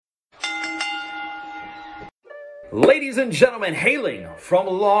Ladies and gentlemen, hailing from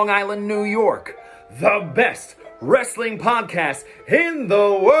Long Island, New York, the best wrestling podcast in the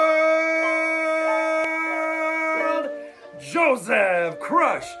world, Joseph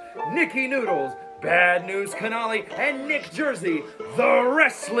Crush, Nikki Noodles, Bad News Canali, and Nick Jersey, the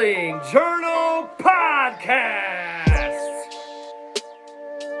Wrestling Journal Podcast.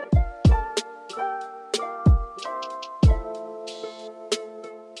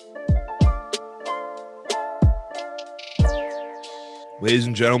 Ladies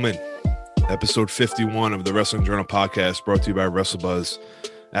and gentlemen, episode 51 of the Wrestling Journal Podcast, brought to you by WrestleBuzz,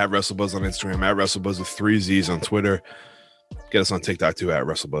 at WrestleBuzz on Instagram, at WrestleBuzz with 3 Z's on Twitter. Get us on TikTok too, at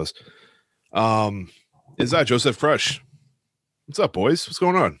WrestleBuzz. Is that Joseph Crush? What's up, boys? What's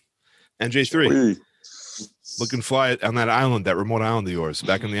going on? NJ3, looking fly on that island, that remote island of yours,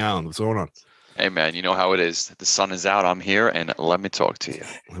 back in the island. What's going on? Hey, man, you know how it is. The sun is out. I'm here, and let me talk to you.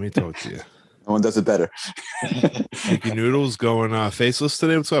 No one does it better. Nikki Noodles going faceless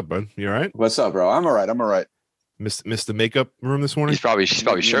today. What's up, bud? You all right? What's up, bro? I'm all right. Missed the makeup room this morning? She's probably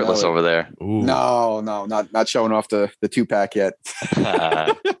shirtless over there. Ooh. No, not showing off the 2-pack yet.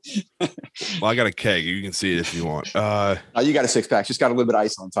 Well, I got a keg. You can see it if you want. No, you got a 6-pack. Just got a little bit of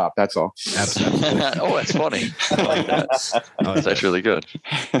ice on top. That's all. Absolutely. Oh, that's funny. I like that. That's actually really good.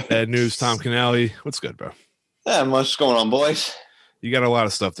 Bad news, Tom Canali. What's good, bro? Yeah, much going on, boys. You got a lot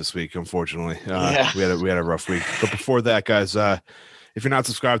of stuff this week, unfortunately. Yeah. We had a rough week. But before that, guys, if you're not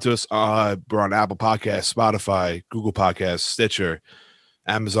subscribed to us, we're on Apple Podcasts, Spotify, Google Podcasts, Stitcher,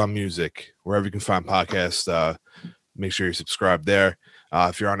 Amazon Music, wherever you can find podcasts. Make sure you're subscribed there.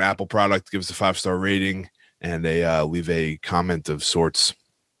 If you're on Apple product, give us a 5-star rating and leave a comment of sorts.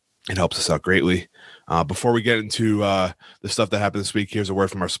 It helps us out greatly. Before we get into the stuff that happened this week, here's a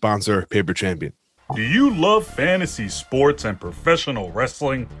word from our sponsor, Paper Champion. Do you love fantasy sports and professional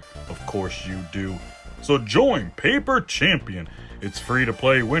wrestling? Of course you do. So join Paper Champion. It's free to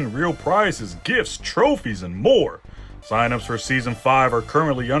play, win real prizes, gifts, trophies, and more. Sign-ups for Season 5 are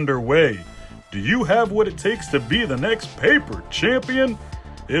currently underway. Do you have what it takes to be the next Paper Champion?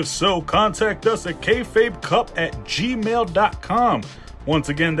 If so, contact us at kayfabecup@gmail.com. Once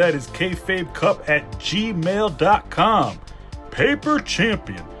again, that is kayfabecup@gmail.com. Paper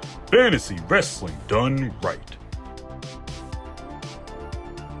Champion. Fantasy wrestling done right.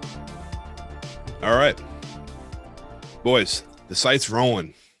 All right, boys, the site's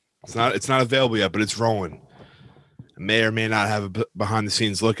rolling. It's not available yet, but it's rolling. I may or may not have a behind the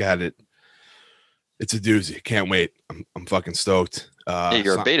scenes look at it. It's a doozy. Can't wait. I'm fucking stoked. Hey,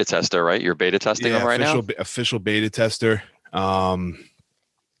 you're a beta tester, right? You're beta testing them right now? Official beta tester. So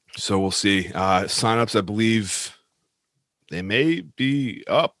we'll see. Signups, I believe they may be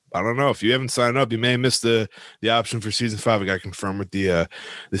up. I don't know. If you haven't signed up, you may have missed the option for Season 5. I got confirmed with the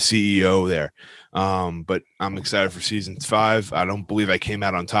CEO there. But I'm excited for Season 5. I don't believe I came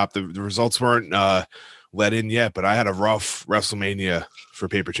out on top. The results weren't let in yet, but I had a rough WrestleMania for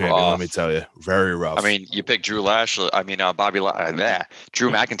Paper Champion, let me tell you. Very rough. I mean, you picked Drew McIntyre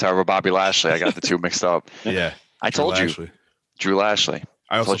over Bobby Lashley. I got the two mixed up. Yeah. I told you. Drew Lashley.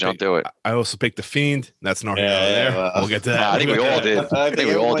 I told you don't do it. I also picked The Fiend. That's not there. We'll get to that. I think we all did. I think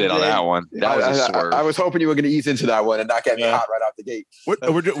we all did on that one. That was a swerve. I was hoping you were going to ease into that one and not get me hot right out the gate.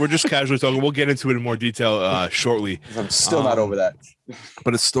 We're just casually talking. We'll get into it in more detail shortly. I'm still not over that.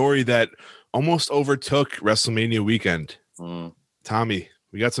 But a story that almost overtook WrestleMania weekend. Tommy,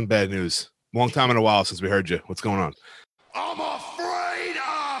 we got some bad news. Long time in a while since we heard you. What's going on? I'm afraid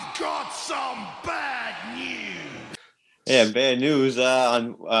I've got some bad news. Yeah, bad news.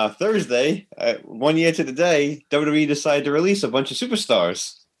 On Thursday, 1 year to the day, WWE decided to release a bunch of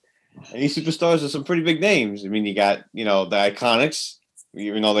superstars. And these superstars are some pretty big names. I mean, you got, the Iconics,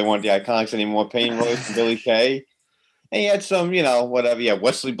 even though they weren't the Iconics anymore, Payne Royce and Billy Kay. And you had some, whatever. You had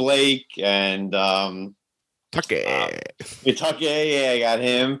Wesley Blake and Tucky. Tucky, I got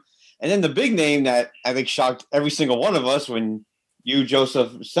him. And then the big name that I think shocked every single one of us when you,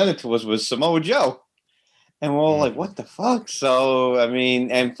 Joseph, sent it to us was Samoa Joe. And we're all like, what the fuck? So, I mean,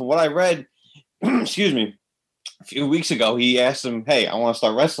 and from what I read, excuse me, a few weeks ago, he asked them, hey, I want to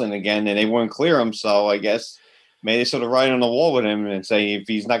start wrestling again. And they wouldn't clear him. So I guess maybe they sort of write on the wall with him and say, if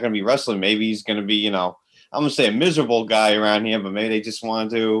he's not going to be wrestling, maybe he's going to be, I'm going to say a miserable guy around here, but maybe they just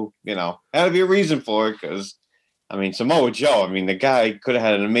wanted to, had to be a reason for it. Because, I mean, Samoa Joe, the guy could have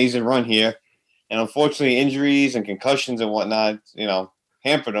had an amazing run here. And unfortunately, injuries and concussions and whatnot,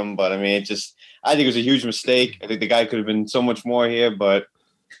 hampered him. But, I mean, I think it was a huge mistake. I think the guy could have been so much more here, but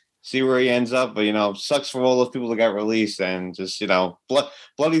see where he ends up. But, sucks for all those people that got released. And just,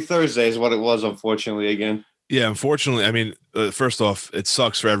 Bloody Thursday is what it was, unfortunately, again. Yeah, unfortunately, I mean, first off, it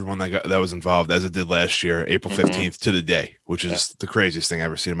sucks for everyone that was involved, as it did last year, April 15th to the day, which is the craziest thing I've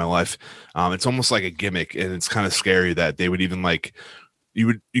ever seen in my life. It's almost like a gimmick, and it's kind of scary that they would even like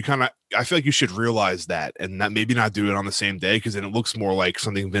you kind of. I feel like you should realize that, and that maybe not do it on the same day, because then it looks more like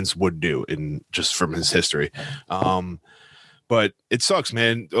something Vince would do, in just from his history. But it sucks,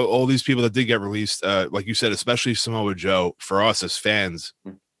 man. All these people that did get released, like you said, especially Samoa Joe, for us as fans,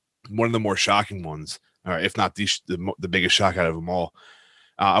 one of the more shocking ones. Or if not the biggest shock out of them all.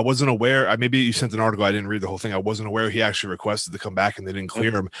 I wasn't aware. Maybe you sent an article. I didn't read the whole thing. I wasn't aware he actually requested to come back and they didn't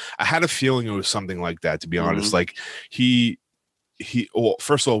clear him. I had a feeling it was something like that, to be honest. Like well,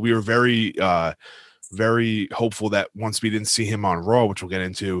 first of all, we were very, very hopeful that once we didn't see him on Raw, which we'll get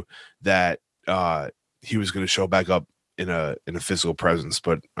into, that he was going to show back up in a physical presence,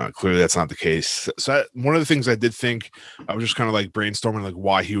 but clearly that's not the case. So one of the things I did think, I was just kind of like brainstorming like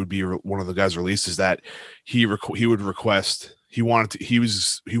why he would be one of the guys released, is that he would request, he wanted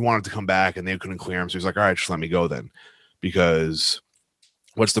to come back and they couldn't clear him, so he's like, all right, just let me go then, because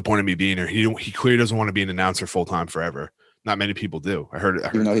what's the point of me being here? He clearly doesn't want to be an announcer full time forever. Not many people do. I heard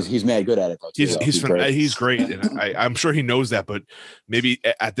Even though he's mad good at it, though. He's great, and I'm sure he knows that, but maybe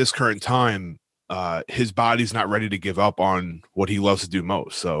at this current time, his body's not ready to give up on what he loves to do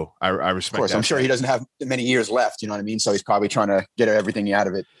most. So I respect. Of course, I'm sure he doesn't have many years left. You know what I mean? So he's probably trying to get everything out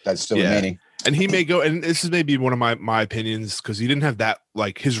of it that's still remaining. And he may go. And this is maybe one of my opinions, because he didn't have that.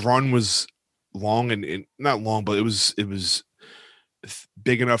 Like, his run was long and not long, but it was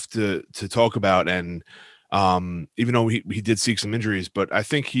big enough to talk about. And even though he did seek some injuries, but I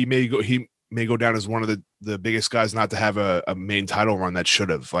think he may go down as one of the biggest guys not to have a main title run that should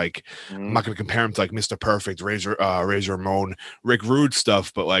have. Like, I'm not going to compare him to like Mr. Perfect, Razor Ramon, Rick Rude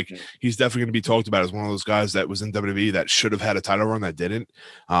stuff, but like he's definitely going to be talked about as one of those guys that was in WWE that should have had a title run that didn't.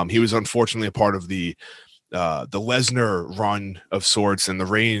 He was unfortunately a part of the Lesnar run of sorts and the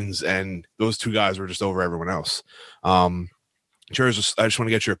Reigns, and those two guys were just over everyone else. Sure, I just want to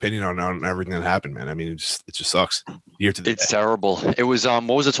get your opinion on everything that happened, man. I mean, it just sucks. It's terrible. It was what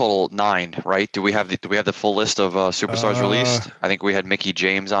was the total? 9, right? Do we have the full list of superstars released? I think we had Mickey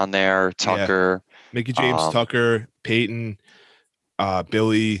James on there, Tucker, Mickey James, Tucker, Peyton,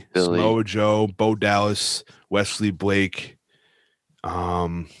 Billy, Samoa Joe, Bo Dallas, Wesley Blake.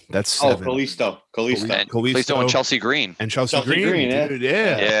 That's 7. Kalisto and Chelsea Green. Chelsea Green, dude,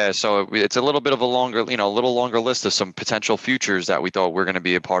 yeah. So it's a little bit of a longer list of some potential futures that we thought were going to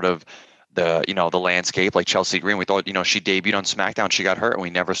be a part of the the landscape. Like Chelsea Green, we thought she debuted on SmackDown, she got hurt, and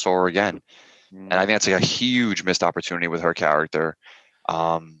we never saw her again. And I think that's like a huge missed opportunity with her character.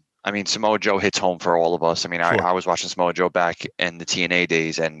 I mean, Samoa Joe hits home for all of us. I mean, I was watching Samoa Joe back in the TNA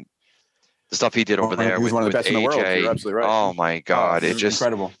days, and the stuff he did over there he was one of the best AJ, in the world. You're absolutely right. Oh my God, it just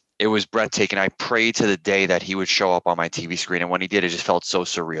incredible. It was breathtaking. I prayed to the day that he would show up on my TV screen, and when he did, it just felt so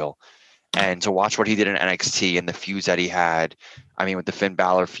surreal. And to watch what he did in NXT and the feuds that he had, I mean, with the Finn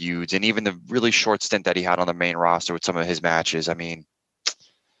Balor feuds, and even the really short stint that he had on the main roster with some of his matches. I mean,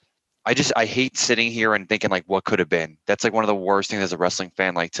 I hate sitting here and thinking like, what could have been? That's like one of the worst things as a wrestling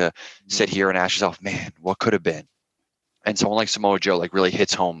fan, like to sit here and ask yourself, man, what could have been? And someone like Samoa Joe like really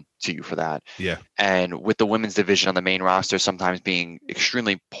hits home to you for that. Yeah. And with the women's division on the main roster sometimes being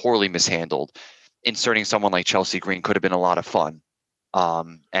extremely poorly mishandled, inserting someone like Chelsea Green could have been a lot of fun.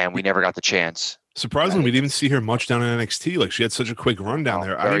 And we never got the chance. Surprisingly, we didn't even see her much down in NXT. Like, she had such a quick run down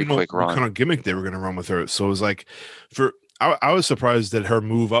there. I didn't know what kind of gimmick they were going to run with her. So it was like, I was surprised that her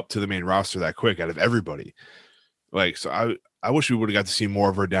move up to the main roster that quick out of everybody. Like, so I wish we would have got to see more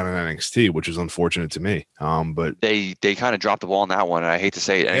of her down in NXT, which is unfortunate to me. But they kind of dropped the ball on that one. And I hate to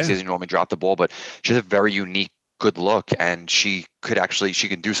say it, NXT doesn't normally drop the ball, but she has a very unique, good look, and she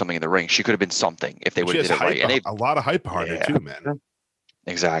can do something in the ring. She could have been something if they would have did it right. And a lot of hype behind her too, man.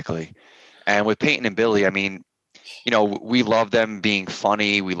 Exactly. And with Peyton and Billy, I mean, we love them being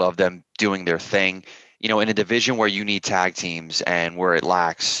funny. We love them doing their thing. In a division where you need tag teams and where it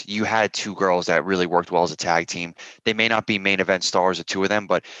lacks, you had 2 girls that really worked well as a tag team. They may not be main event stars, the 2 of them,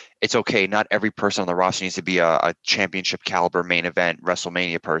 but it's okay. Not every person on the roster needs to be a championship caliber main event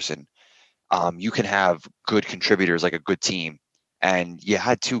WrestleMania person. You can have good contributors, like a good team. And you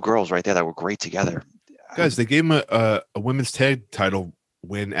had 2 girls right there that were great together. Guys, they gave them a women's tag title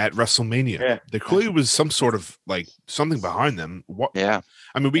win at WrestleMania. Yeah. There clearly was some sort of like something behind them. What? Yeah.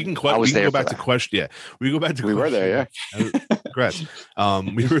 I mean, we can go back to question. Yeah, we go back to. We were there. Yeah. Congrats.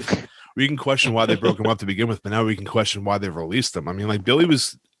 We can question why they broke them up to begin with, but now we can question why they released them. I mean, like Billy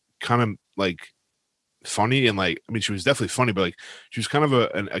was kind of like funny, and like, I mean, she was definitely funny, but like she was kind of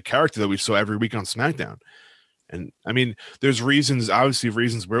a character that we saw every week on SmackDown. And I mean, there's obviously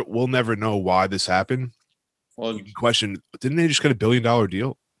reasons we'll never know why this happened. Well, you can question, didn't they just get $1 billion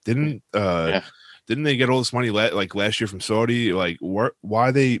deal? Didn't they get all this money like last year from Saudi? Like, why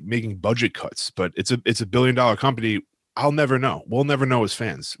are they making budget cuts? But it's a $1 billion company. I'll never know. We'll never know as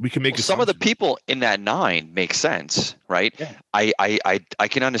fans. We can make some of the assumptions. people in that 9 make sense, right? Yeah. I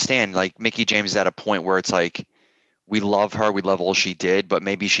can understand, like, Mickey James is at a point where it's like, we love her, we love all she did, but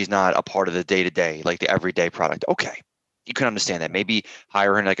maybe she's not a part of the day-to-day, like the everyday product. Okay, you can understand that. Maybe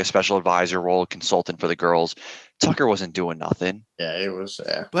hire her in like a special advisor role, consultant for the girls. Tucker wasn't doing nothing. yeah, it was.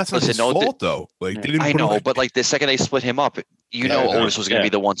 But that's not his fault, though. Like, they didn't I put him know, like- but like the second they split him up, Otis was going to be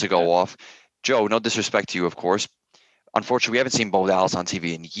the one to go off. Joe, no disrespect to you, of course. Unfortunately, we haven't seen Bo Dallas on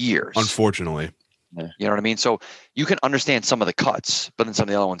TV in years. Unfortunately. You know what I mean? So you can understand some of the cuts, but then some of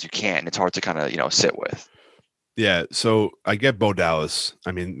the other ones you can't. It's hard to kind of, sit with. Yeah, so I get Bo Dallas.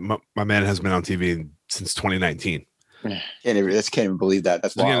 I mean, my man has been on TV since 2019. Can't even believe that.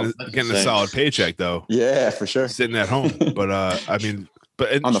 That's wild. Getting a solid paycheck, though. Yeah, for sure. Sitting at home. But, I mean,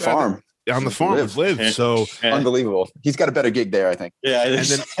 on the farm. On the farm with Liv. So unbelievable. He's got a better gig there, I think. Yeah. And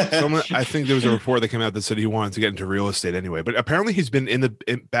then I think there was a report that came out that said he wanted to get into real estate anyway. But apparently he's been in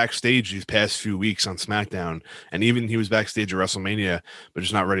backstage these past few weeks on SmackDown, and even he was backstage at WrestleMania, but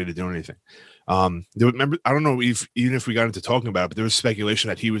just not ready to do anything. Remember, I don't know even if we got into talking about it, but there was speculation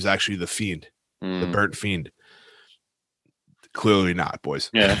that he was actually the Fiend, the burnt Fiend. Clearly not, boys.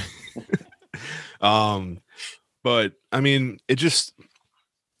 Yeah. But I mean, it's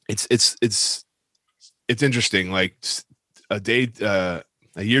interesting. Like a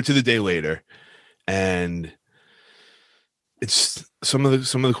year to the day later, and it's some of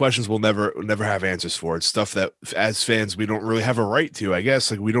the questions we'll never have answers for. It's stuff that as fans we don't really have a right to. I guess,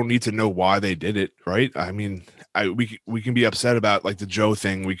 like, we don't need to know why they did it, right? I mean, we can be upset about like the Joe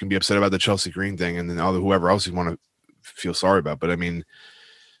thing. We can be upset about the Chelsea Green thing, and then whoever else you want to feel sorry about. But I mean,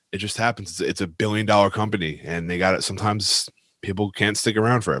 it just happens. It's $1 billion company, and they got it. Sometimes people can't stick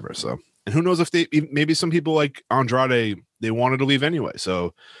around forever. So, and who knows if maybe some people like Andrade, they wanted to leave anyway.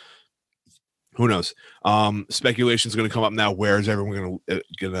 So who knows? Speculation is going to come up now. Where is everyone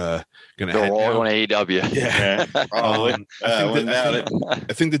gonna They're all on AEW. Yeah.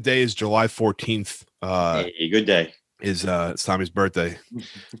 I think the day is July 14th. Hey, good day. Is it's Tommy's birthday.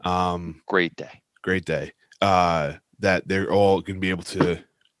 Great day. That they're all going to be able to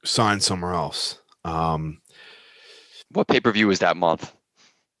sign somewhere else. What pay-per-view is that month?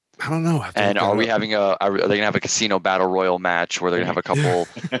 I don't know. And are they going to have a casino battle royal match where they're going to have a couple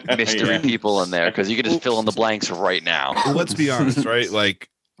mystery people in there? Because you can just fill in the blanks right now. Well, let's be honest, right? Like,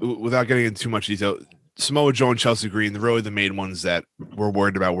 without getting into too much detail, Samoa Joe and Chelsea Green, they're really the main ones that we're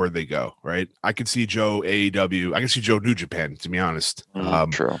worried about where they go, right? I could see Joe AEW. I can see Joe New Japan, to be honest.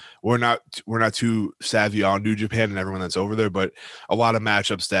 True. We're not too savvy on New Japan and everyone that's over there, but a lot of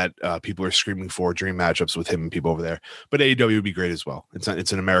matchups that people are screaming for, dream matchups with him and people over there. But AEW would be great as well. It's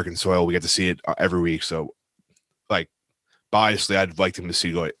an American soil. We get to see it every week. So, like, biasly, I'd like him to see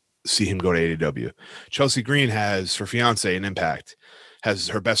him go to AEW. Chelsea Green has her fiance in Impact, has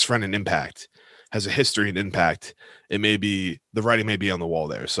her best friend in Impact, has a history in Impact. It may be, the writing may be on the wall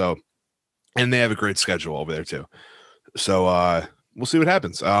there. So, and they have a great schedule over there too. So we'll see what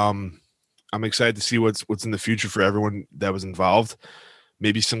happens. I'm excited to see what's in the future for everyone that was involved.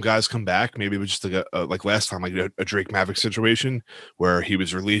 Maybe some guys come back. Maybe it was just like last time, like a Drake Maverick situation where he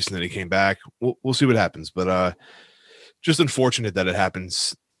was released and then he came back. We'll see what happens. But just unfortunate that it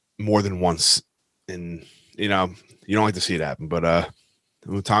happens more than once. And you don't like to see it happen. But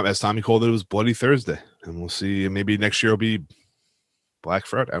as Tommy called it, it was Bloody Thursday, and we'll see. Maybe next year will be Black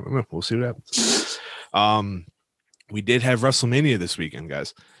Friday. I don't know. We'll see what happens. We did have WrestleMania this weekend,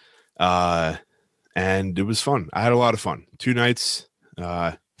 guys, and it was fun. I had a lot of fun. 2 nights,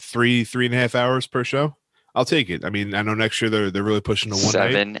 3.5 hours per show. I'll take it. I mean, I know next year they're really pushing to 1 night.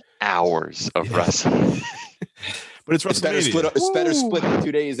 7 hours of wrestling. But it's WrestleMania. It's better split in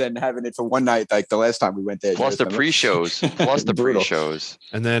 2 days than having it for one night, like the last time we went there. Plus the pre-shows.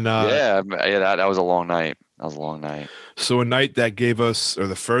 And then that was a long night. So a night that gave us, or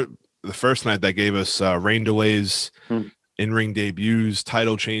the first night that gave us rain delays, in-ring debuts,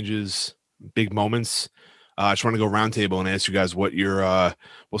 title changes, big moments. I just want to go roundtable and ask you guys what your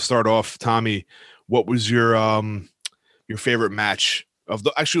we'll start off. Tommy, what was your favorite match of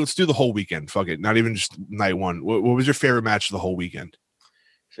the, actually let's do the whole weekend. Fuck it. Not even just night one. What was your favorite match of the whole weekend?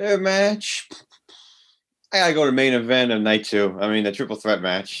 Favorite match? I gotta go to main event of night 2. I mean, the triple threat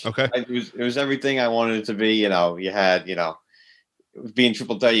match. Okay. It was everything I wanted it to be. You had, being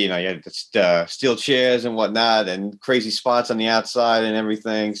triple threat, you had the steel chairs and whatnot, and crazy spots on the outside and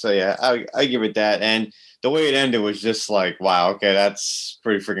everything. So yeah, I give it that. And the way it ended was just like, wow, okay, that's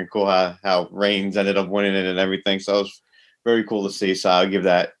pretty freaking cool. How Reigns ended up winning it and everything. So it was very cool to see. So I'll give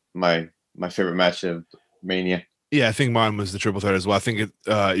that my favorite match of Mania. Yeah, I think mine was the triple threat as well. I think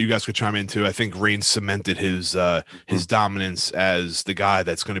you guys could chime in too. I think Reigns cemented his dominance as the guy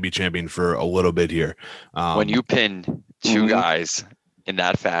that's going to be champion for a little bit here. When you pin two guys in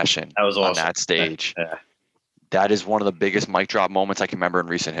that fashion That was awesome. on that stage, Yeah. that is one of the biggest mic drop moments I can remember in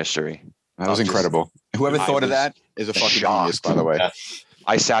recent history. That was incredible. Whoever thought of that is a fucking genius, by the way. Yeah.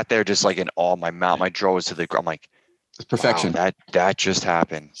 I sat there just like in awe. My mouth, my jaw was to the ground. I'm like, It's perfection. wow, that just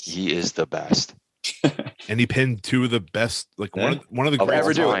happened. He is the best. And he pinned two of the best, like one of the Of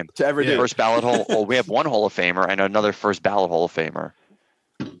greatest. all time. To ever do. First ballot hall. Well, we have one Hall of Famer and another first ballot Hall of Famer.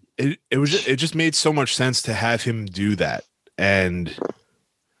 It just made so much sense to have him do that. And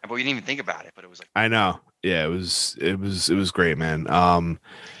But we didn't even think about it. But it was like, I know. Yeah, it was great, man.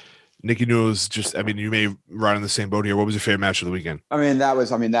 Nikki knows just, I mean, you may ride on the same boat here. What was your favorite match of the weekend?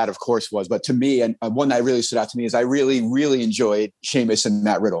 That of course was. But to me, and one that really stood out to me is I really, really enjoyed Sheamus and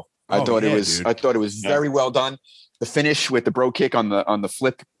Matt Riddle. I thought it was very well done. The finish with the bro kick on the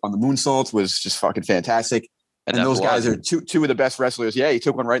flip on the moonsault was just fucking fantastic. And those guys are two of the best wrestlers. Yeah, he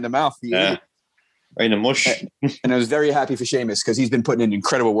took one right in the mouth. Right in the mush. And I was very happy for Sheamus because he's been putting in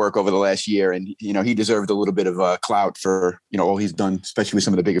incredible work over the last year, and he deserved a little bit of clout for all he's done, especially with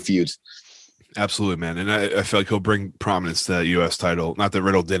some of the bigger feuds. Absolutely, man. And I feel like he'll bring prominence to that U.S. title. Not that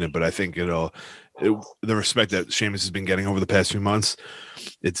Riddle didn't, but I think the respect that Sheamus has been getting over the past few months,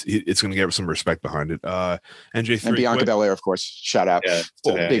 it's going to get some respect behind it. NJ3 and Bianca Belair, of course, shout out.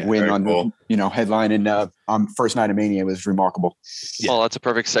 Big win on cool. Headline and on first night of Mania was remarkable. Yeah. Well, that's a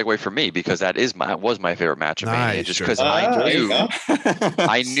perfect segue for me because that was my favorite match of Mania, just because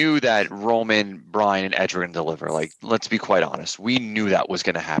I knew that Roman, Bryan, and Edge were going to deliver. Like, let's be quite honest, we knew that was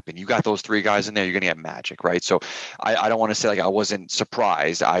going to happen. You got those three guys in there, you're going to get magic, right? So I don't want to say like I wasn't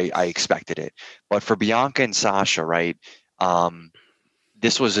surprised. I expected it, but for Bianca and Sasha, right?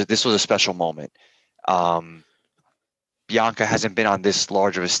 This was a special moment. Bianca hasn't been on this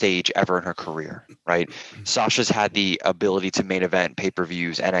large of a stage ever in her career, right? Sasha's had the ability to main event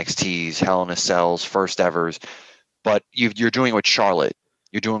pay-per-views, NXTs, Hell in a Cells, first evers, but you're doing it with Charlotte.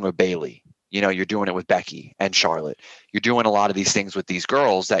 You're doing it with Bayley. You're doing it with Becky and Charlotte. You're doing a lot of these things with these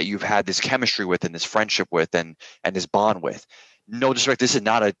girls that you've had this chemistry with and this friendship with and this bond with. No disrespect, this is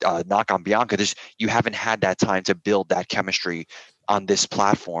not a knock on Bianca. You haven't had that time to build that chemistry on this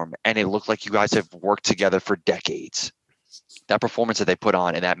platform, and it looked like you guys have worked together for decades. That performance that they put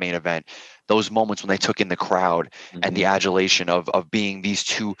on in that main event, those moments when they took in the crowd and the adulation of being these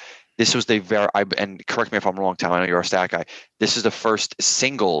two. This was and correct me if I'm wrong, Tom, I know you're a stat guy. This is the first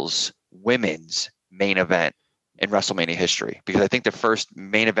singles women's main event in WrestleMania history, because I think the first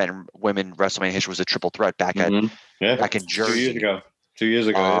main event in women WrestleMania history was a triple threat back in Jersey 2 years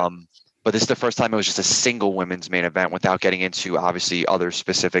ago. But this is the first time it was just a single women's main event without getting into obviously other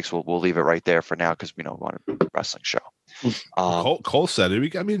specifics. We'll leave it right there for now because we want a wrestling show. Cole said it.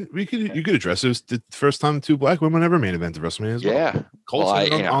 You could address it. It was the first time two black women ever main event at WrestleMania as well. Yeah, Cole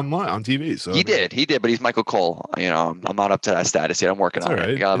said it online on TV. So he did, but he's Michael Cole. I'm not up to that status yet. I'm working on it.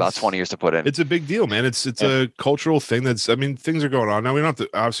 I got about 20 years to put in. It's a big deal, man. It's a cultural thing. Things are going on now. We don't have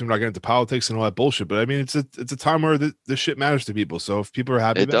to. Obviously, we're not getting into politics and all that bullshit. But I mean, it's a time where the shit matters to people. So if people are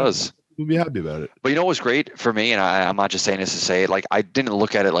happy, we'll be happy about it. But you know what was great for me, and I'm not just saying this to say it. Like, I didn't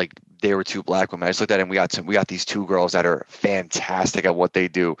look at it like they were two black women. I just looked at it and we got these two girls that are fantastic at what they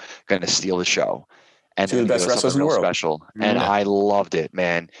do, going to steal the show, and two of the best wrestlers in the world. Special, and I loved it,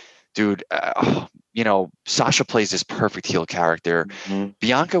 man, dude. Sasha plays this perfect heel character.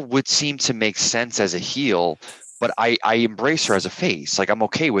 Bianca would seem to make sense as a heel, but I embrace her as a face. Like, I'm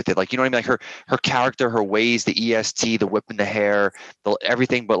okay with it. Like, you know what I mean? Like her character, her ways, the EST, the whip in the hair,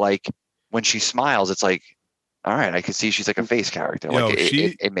 everything. But like when she smiles, it's like, all right, I can see she's like a face character. Like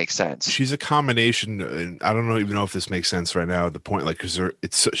it makes sense. She's a combination, and I don't even know if this makes sense right now at the point, like, because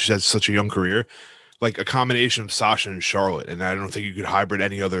she has such a young career, like a combination of Sasha and Charlotte, and I don't think you could hybrid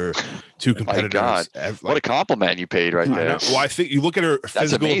any other two competitors. My God. What a compliment you paid right there. Well, I think you look at her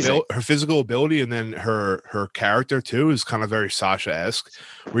physical ability, and then her character too is kind of very Sasha-esque,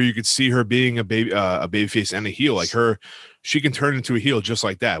 where you could see her being a babyface and a heel. Like she can turn into a heel just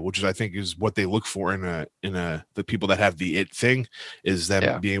like that, which is, I think, is what they look for in the people that have the it thing, is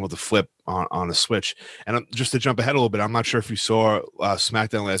them being able to flip on a switch. And just to jump ahead a little bit, I'm not sure if you saw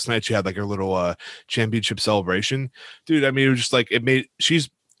SmackDown last night. She had like her little championship celebration, dude. I mean, it was just like,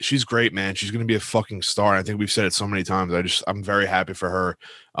 she's she's great, man. She's going to be a fucking star. I think we've said it so many times. I'm very happy for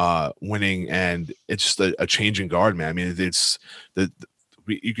her winning, and it's just a changing guard, man. I mean, it's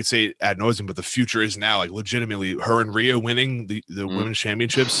you could say it ad nauseum, but the future is now, like, legitimately her and Rhea winning the women's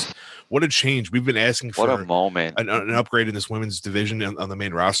championships. What a change. We've been asking for what a moment, an upgrade in this women's division on the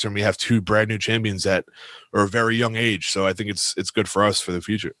main roster, and we have two brand new champions that are a very young age. So I think it's good for us for the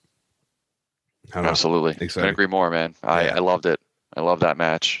future. Absolutely. Couldn't agree more, man. I loved it. I love that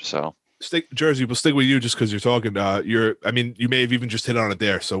match. So Jersey, we'll stick with you just because you're talking. You may have even just hit on it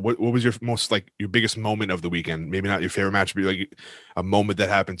there. So what was your your biggest moment of the weekend? Maybe not your favorite match, but like a moment that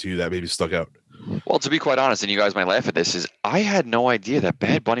happened to you that maybe stuck out. Well, to be quite honest, and you guys might laugh at this, is I had no idea that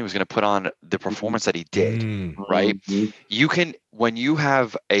Bad Bunny was going to put on the performance that he did. Right? You can, when you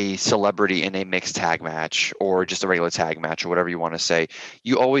have a celebrity in a mixed tag match or just a regular tag match or whatever you want to say,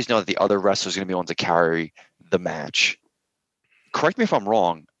 you always know that the other wrestler is going to be able to carry the match. Correct me if I'm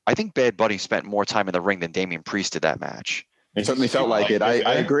wrong. I think Bad Bunny spent more time in the ring than Damian Priest did that match. It certainly felt like it. I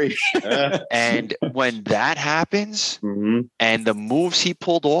agree. And when that happens and the moves he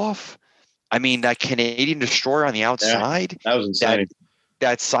pulled off, I mean, that Canadian Destroyer on the outside, that was insane.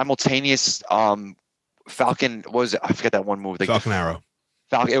 That simultaneous Falcon, what was it? I forget that one move. Falcon Arrow.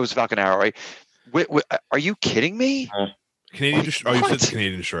 It was Falcon Arrow, right? Are you kidding me? Canadian Destroyer. Oh, you said the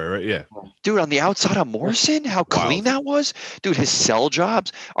Canadian Destroyer, right? Yeah. Dude, on the outside of Morrison, how clean that was. Dude, his sell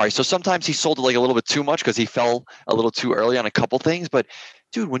jobs. All right, so sometimes he sold it like a little bit too much because he fell a little too early on a couple things. But,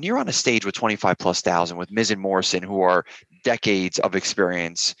 dude, when you're on a stage with 25,000+ with Miz and Morrison, who are decades of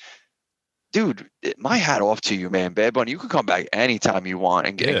experience, dude, my hat off to you, man. Bad Bunny, you can come back anytime you want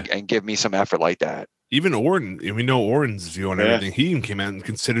and give me some effort like that. Even Orton, we know Orton's view on everything. He even came out and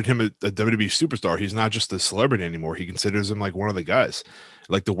considered him a WWE superstar. He's not just a celebrity anymore. He considers him like one of the guys.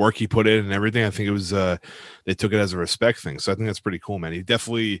 Like the work he put in and everything. I think it was they took it as a respect thing. So I think that's pretty cool, man. He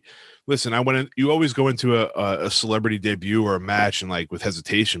definitely listen. You always go into a celebrity debut or a match and like with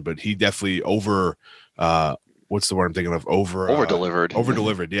hesitation, but he definitely what's the word I'm thinking of? Over-delivered.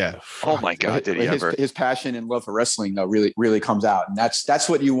 Over-delivered, yeah. Oh my God, did he ever? His passion and love for wrestling though really comes out, and that's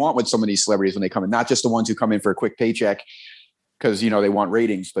what you want with some of these celebrities when they come in. Not just the ones who come in for a quick paycheck because they want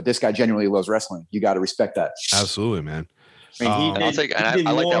ratings, but this guy genuinely loves wrestling. You got to respect that. Absolutely, man. I like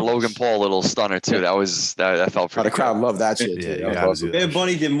that Logan Paul little stunner too. That felt pretty. The crowd loved that shit too. Yeah, Bad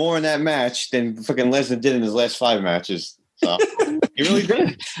Bunny did more in that match than fucking Lesnar did in his last 5 matches. So he really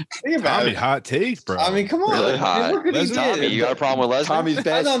did. Think about it. Hot take, bro. I mean, come on. Really hot. Tommy, you got a problem with Lesnar? Tommy's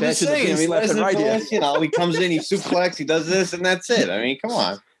best. I'm just saying. I mean, Lesnar, he comes in, he suplex, he does this, and that's it. I mean, come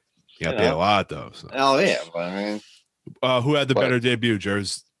on. You got paid a lot though. So. Oh yeah, but I mean, who had the better debut,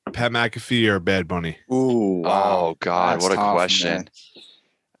 Jers? Pat McAfee or Bad Bunny? Ooh, wow. Oh God, That's what a tough, question. Man.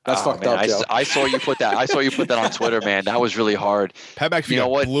 That's fucked up, Joe. I saw you put that. I saw you put that on Twitter, man. That was really hard. Pat McAfee,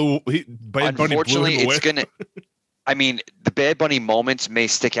 unfortunately, it's gonna. I mean, the Bad Bunny moments may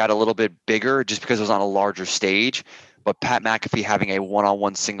stick out a little bit bigger just because it was on a larger stage. But Pat McAfee having a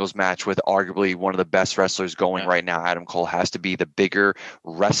one-on-one singles match with arguably one of the best wrestlers going right now, Adam Cole, has to be the bigger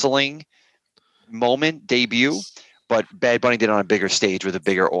wrestling moment debut. But Bad Bunny did it on a bigger stage with a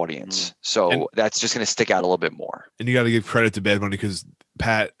bigger audience. So that's just going to stick out a little bit more. And you got to give credit to Bad Bunny because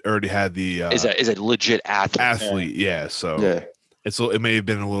Pat already had the is a legit athlete. Yeah. So it may have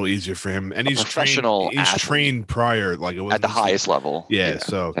been a little easier for him. And he's trained prior, like it was at the highest level. Yeah.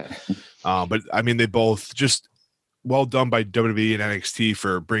 So, but I mean, they both just well done by WWE and NXT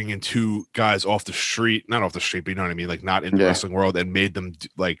for bringing two guys not off the street, but you know what I mean, like not in the wrestling world, and made them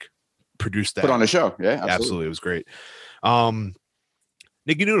like produce that. Put on a show. Yeah, absolutely. It was great.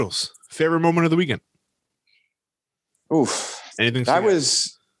 Nikki Noodles, favorite moment of the weekend. Oof. Anything?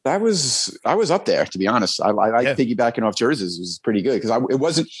 That was up there, to be honest. I like piggybacking off Jersey's was pretty good because it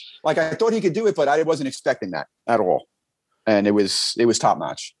wasn't like I thought he could do it, but I wasn't expecting that at all. And it was top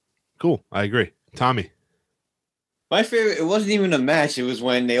notch. Cool. I agree. Tommy. My favorite, it wasn't even a match. It was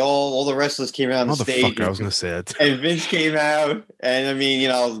when all the wrestlers came out on the stage. I was going to say that. And Vince came out, and I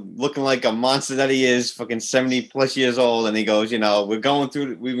mean, looking like a monster that he is, fucking 70+ years old. And he goes, we've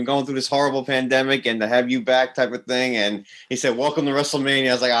been going through this horrible pandemic, and to have you back type of thing. And he said, welcome to WrestleMania.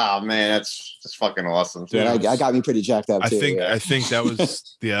 I was like, oh man, that's fucking awesome. Yeah, I got me pretty jacked up too. I think that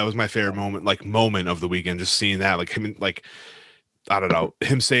was, that was my favorite moment of the weekend. Just seeing that, like him, like, I don't know,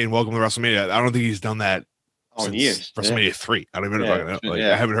 him saying welcome to WrestleMania. I don't think he's done that. Years. WrestleMania 3. I don't even know.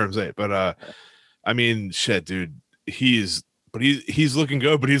 I haven't heard him say it, but I mean, shit, dude. He's looking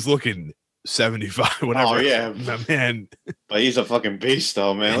good, but he's looking 75, whatever. Oh yeah, man. But he's a fucking beast,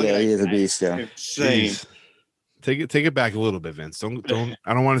 though, man. Yeah, he is a beast. Yeah, insane. Take it back a little bit, Vince. Don't.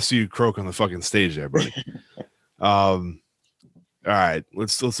 I don't want to see you croak on the fucking stage there, buddy. All right,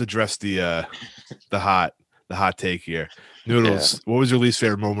 let's address the hot take here. Noodles, what was your least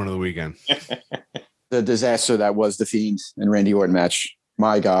favorite moment of the weekend? The disaster that was the Fiend and Randy Orton match.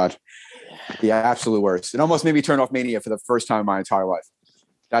 My God, the absolute worst. It almost made me turn off Mania for the first time in my entire life.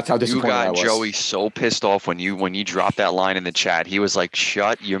 That's how disappointed I was. You got Joey so pissed off when you dropped that line in the chat. He was like,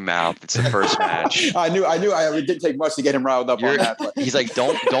 "Shut your mouth! It's the first match." I knew. It didn't take much to get him riled up on that. But. He's like,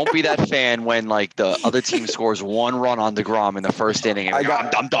 "Don't be that fan when like the other team scores one run on DeGrom in the first inning." And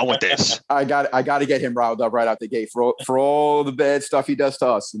I'm done with this. I got to get him riled up right out the gate for all the bad stuff he does to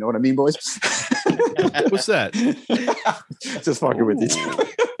us. You know what I mean, boys? What's that? Just fucking with you.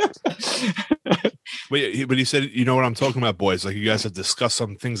 But he said, you know what I'm talking about, boys? Like you guys have discussed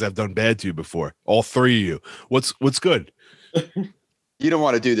some things I've done bad to you before. All three of you. What's good? You don't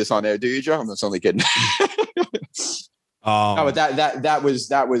want to do this on air, do you, Joe? I'm just only kidding. No, but that was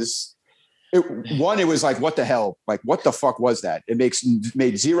it was like, what the hell? Like, what the fuck was that? It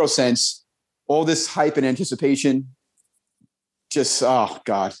made zero sense. All this hype and anticipation. Just, oh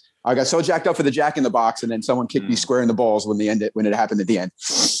God. I got so jacked up for the Jack in the Box, and then someone kicked me square in the balls when it happened at the end.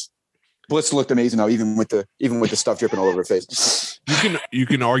 Bliss looked amazing though, even with the stuff dripping all over her face. You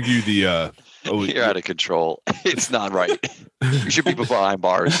can argue the you're out of control. It's not right. You should be behind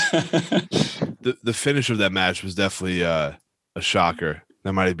bars. The finish of that match was definitely a shocker.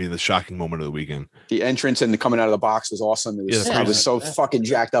 That might have been the shocking moment of the weekend. The entrance and the coming out of the box was awesome. I was so fucking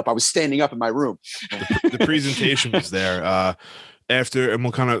jacked up. I was standing up in my room. The presentation was there. After, and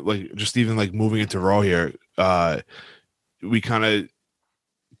we'll kind of like just even like moving into Raw here. We kind of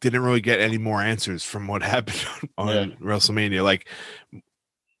didn't really get any more answers from what happened on WrestleMania. Like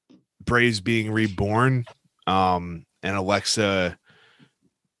Bray's being reborn, and Alexa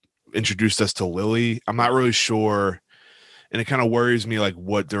introduced us to Lily. I'm not really sure, and it kind of worries me like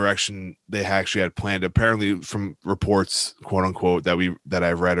what direction they actually had planned. Apparently, from reports, quote unquote, that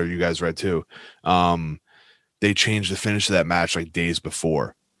I've read or you guys read too, they changed the finish of that match like days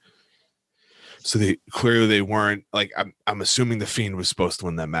before. So they weren't like, I'm assuming the Fiend was supposed to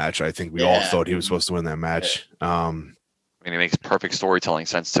win that match. I think we all thought he was supposed to win that match. I mean, it makes perfect storytelling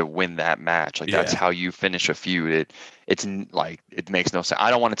sense to win that match. Like that's how you finish a feud. It's like, it makes no sense. I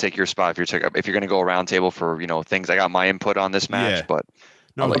don't want to take your spot if you're going to go around table for, things. I got my input on this match, but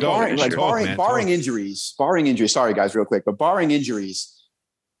no, barring injuries. Sorry guys, real quick, but barring injuries,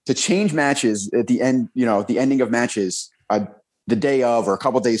 to change matches at the end, the ending of matches, the day of or a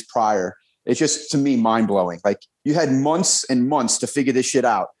couple of days prior, it's just, to me, mind-blowing. Like, you had months and months to figure this shit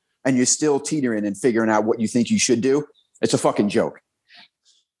out, and you're still teetering and figuring out what you think you should do. It's a fucking joke.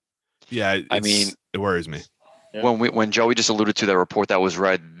 Yeah, it worries me. Yeah. When Joey just alluded to that report that was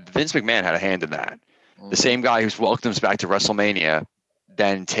read, Vince McMahon had a hand in that. The same guy who's welcomed us back to WrestleMania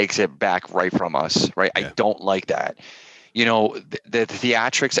then takes it back right from us, right? Yeah. I don't like that. The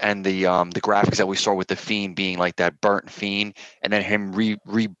theatrics and the graphics that we saw with the Fiend being like that burnt Fiend, and then him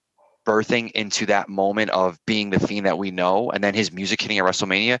rebirthing into that moment of being the Fiend that we know, and then his music hitting at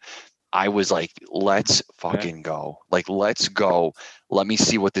WrestleMania, I was like, let's fucking go. Like, let's go. Let me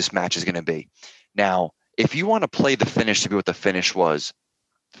see what this match is going to be. Now, if you want to play the finish to be what the finish was,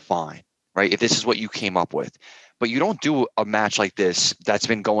 fine, right? If this is what you came up with. But you don't do a match like this that's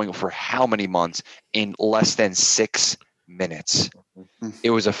been going for how many months in less than 6 minutes.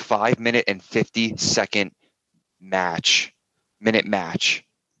 It was a 5 minute and 50-second minute match.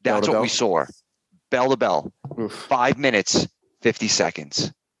 That's what we saw. Bell to bell. 5 minutes, 50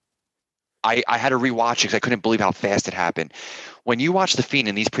 seconds. I had to rewatch it because I couldn't believe how fast it happened. When you watch The Fiend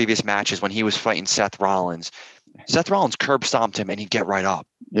in these previous matches, when he was fighting Seth Rollins curb stomped him and he'd get right up.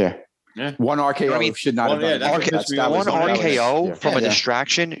 Yeah. One RKO should not have done that. One RKO from a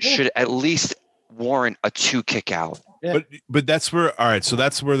distraction should at least warrant a 2 kick out. Yeah. But that's where, all right, so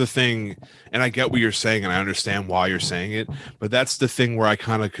that's where the thing, and I get what you're saying and I understand why you're saying it, but that's the thing where I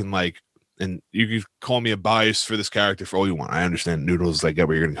kind of can like, and you can call me a bias for this character for all you want. I understand Noodles, I get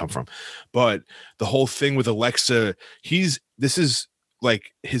where you're going to come from. But the whole thing with Alexa, this is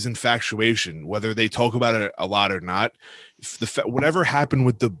like his infatuation, whether they talk about it a lot or not. Whatever happened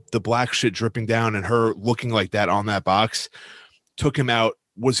with the black shit dripping down and her looking like that on that box took him out.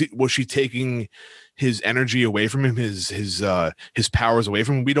 Was she taking his energy away from him, his powers away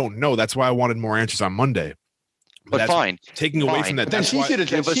from him? We don't know. That's why I wanted more answers on Monday. But fine, taking away from that. Then she should have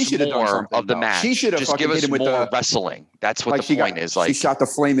done more of the match. She should have just give us more wrestling. That's what the point is. Like, she shot the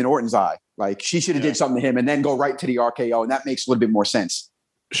flame in Orton's eye. Like, she should have did something to him and then go right to the RKO, and that makes a little bit more sense.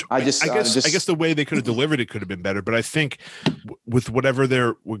 I guess the way they could have delivered it could have been better. But I think with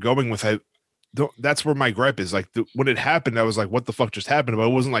whatever we're going with, that's where my gripe is. Like when it happened, I was like, "What the fuck just happened?" But I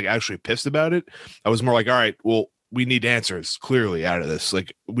wasn't like actually pissed about it. I was more like, "All right, well, we need answers clearly out of this.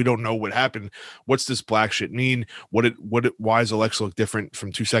 Like, we don't know what happened. What's this black shit mean? Why does Alexa look different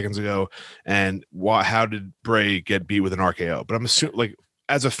from 2 seconds ago? And how did Bray get beat with an RKO? But I'm assuming, like,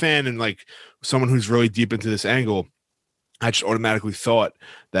 as a fan and like someone who's really deep into this angle, I just automatically thought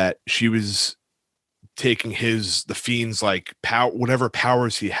that she was taking the Fiend's like power, whatever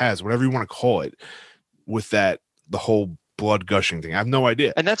powers he has, whatever you want to call it, with the whole blood gushing thing. I have no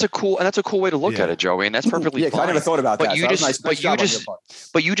idea. And that's a cool way to look at it, Joey. And that's perfectly fine. I never thought about that.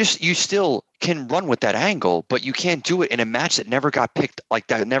 You still can run with that angle, but you can't do it in a match that never got picked, like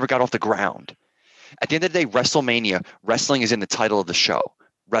that never got off the ground. At the end of the day, WrestleMania, wrestling is in the title of the show.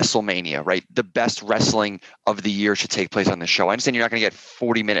 WrestleMania, right? The best wrestling of the year should take place on the show. I understand you're not going to get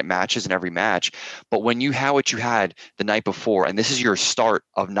 40-minute matches in every match, but when you had what you had the night before, and this is your start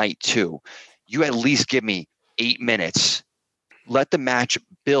of night 2, you at least give me 8 minutes. Let the match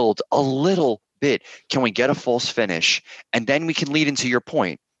build a little bit. Can we get a false finish? And then we can lead into your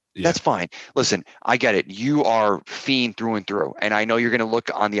point. Yeah. That's fine. Listen, I get it. You are Fiend through and through. And I know you're going to look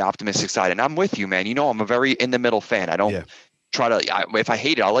on the optimistic side. And I'm with you, man. You know, I'm a very in the middle fan. I don't try to, if I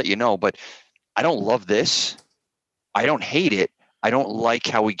hate it, I'll let you know. But I don't love this. I don't hate it. I don't like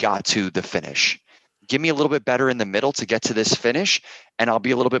how we got to the finish. Give me a little bit better in the middle to get to this finish, and I'll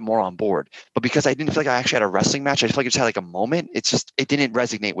be a little bit more on board. But because I didn't feel like I actually had a wrestling match, I feel like I just had like a moment. It didn't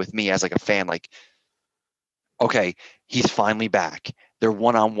resonate with me as like a fan. Like, okay, he's finally back. They're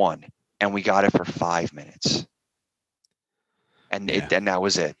one-on-one, and we got it for 5 minutes. And that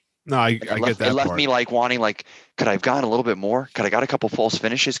was it. No, I get that. It left me like wanting, like, could I have gotten a little bit more? Could I got a couple false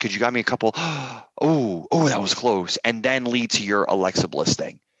finishes? Could you got me a couple? Oh, that was close. And then lead to your Alexa Bliss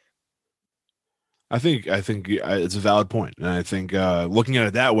thing. I think it's a valid point, and I think looking at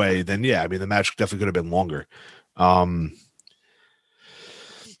it that way, then I mean, the match definitely could have been longer. I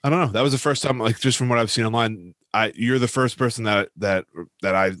don't know. That was the first time, like, just from what I've seen online, you're the first person that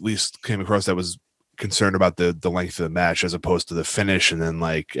I at least came across that was concerned about the length of the match as opposed to the finish and then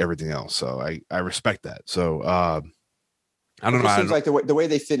like everything else. So I respect that. So I don't know. It seems like the way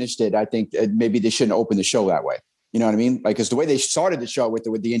they finished it, I think maybe they shouldn't open the show that way. You know what I mean? Like, because the way they started the show with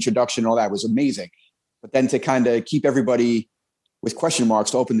the introduction and all that was amazing. But then to kind of keep everybody with question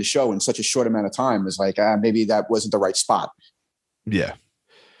marks to open the show in such a short amount of time is like, maybe that wasn't the right spot. Yeah.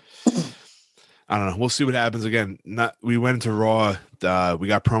 I don't know. We'll see what happens again. We went into Raw. We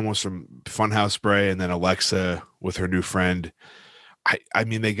got promos from Funhouse Bray and then Alexa with her new friend. I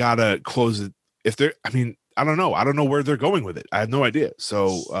mean, they got to close it. I don't know. I don't know where they're going with it. I have no idea.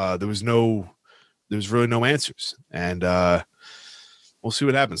 So there was really no answers, and we'll see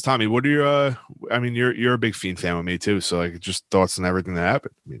what happens. Tommy, what are your? You're a big Fiend fan with me too, so like just thoughts on everything that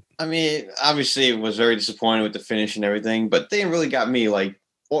happened. I mean, obviously, it was very disappointed with the finish and everything, but they really got me. Like,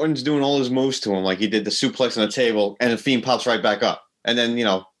 Orton's doing all his moves to him, like he did the suplex on the table, and the Fiend pops right back up, and then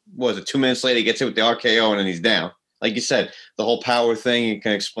 2 minutes later he gets hit with the RKO, and then he's down. Like you said, the whole power thing, you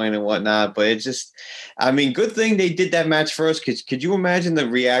can explain and whatnot, but it's just, good thing they did that match first. Could you imagine the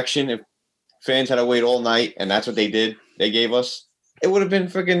reaction if fans had to wait all night and that's what they did? They gave us. It would have been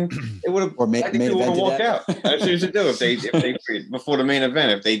freaking. It would have. Or main event walk out. That's what they should do if they before the main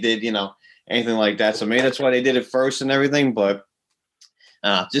event. If they did, anything like that. So maybe that's why they did it first and everything. But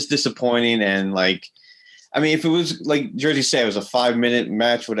just disappointing. And if it was like Jersey said, it was a 5-minute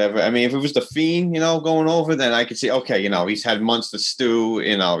match, whatever. If it was the Fiend, going over, then I could see. Okay, he's had months to stew.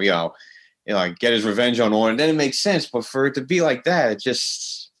 Get his revenge on Orton. Then it makes sense. But for it to be like that, it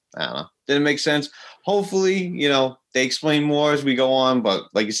just, I don't know, didn't make sense. Hopefully, they explain more as we go on. But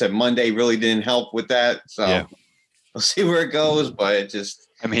like you said, Monday really didn't help with that. So we'll see where it goes. But it just,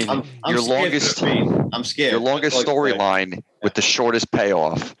 I'm your longest, I'm scared. Your longest storyline with the shortest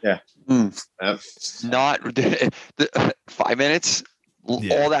payoff. Yeah. Yep. Not the 5 minutes.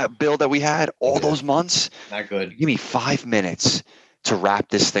 All that build that we had, all those months. Not good. Give me 5 minutes to wrap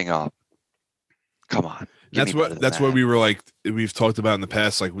this thing up. Come on. That's what we were like. We've talked about in the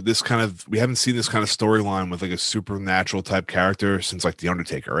past, like with this kind of, we haven't seen this kind of storyline with like a supernatural type character since like the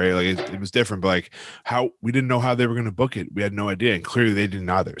Undertaker, right? Like it was different, but like how we didn't know how they were going to book it. We had no idea, and clearly they didn't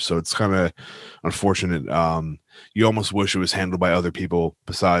either. So it's kind of unfortunate. You almost wish it was handled by other people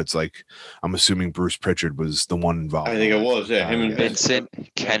besides, like, I'm assuming Bruce Pritchard was the one involved. I think it was, him and Vincent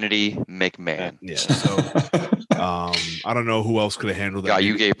Kennedy McMahon. Yeah. So I don't know who else could have handled that. Guy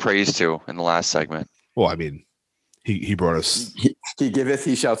you gave praise to in the last segment. Well, he brought us. He giveth,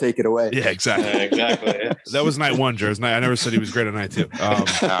 he shall take it away. Yeah, exactly. Exactly. Yeah. That was night one, Jers. I never said he was great at night two. All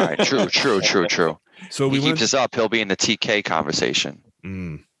right, true. So he keeps us up. He'll be in the TK conversation.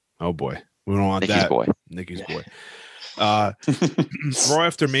 Oh boy, we don't want Nikki's that. Boy. Nikki's boy. Raw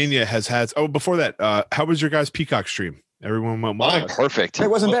After Mania has had. Oh, before that, how was your guys' Peacock stream? Everyone went well. Perfect. It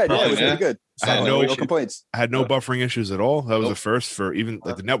wasn't bad. Yeah, it was Yeah. really good. I had No complaints. I had no buffering issues at all. That was Nope. the first for even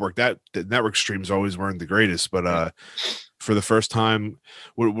like the network. The network streams always weren't the greatest, but for the first time,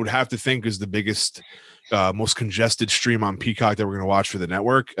 would have to think is the biggest, most congested stream on Peacock that we're going to watch for the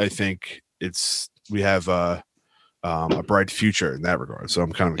network. I think we have a bright future in that regard. So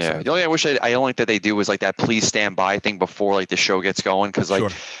I'm kind of excited. The only thing I don't like that they do is like that please stand by thing before like the show gets going. Because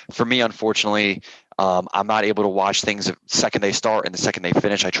like for me, unfortunately, I'm not able to watch things the second they start and the second they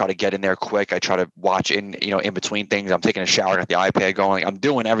finish. I try to get in there quick. I try to watch in between things. I'm taking a shower, got the iPad going. I'm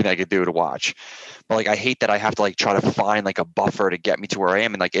doing everything I could do to watch. But like I hate that I have to like try to find like a buffer to get me to where I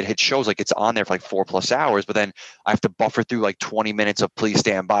am. And like it shows like it's on there for like 4+ hours, but then I have to buffer through like 20 minutes of please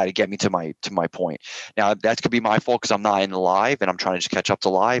stand by to get me to my point. Now that could be my fault because I'm not in the live and I'm trying to just catch up to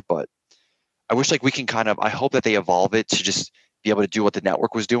live. But I wish like we can I hope that they evolve it to just be able to do what the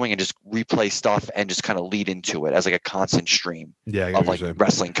network was doing and just replay stuff and just kind of lead into it as like a constant stream of like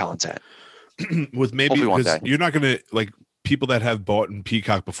wrestling content. With maybe because you're not going to like people that have bought in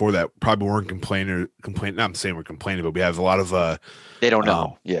Peacock before that probably weren't complaining. Not I'm saying we're complaining, but we have a lot of they don't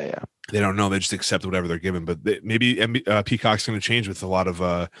know. They don't know. They just accept whatever they're given. But maybe Peacock's going to change with a lot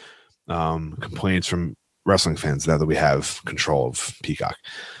of complaints from wrestling fans now that we have control of Peacock.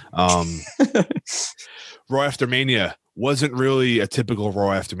 Raw After Mania wasn't really a typical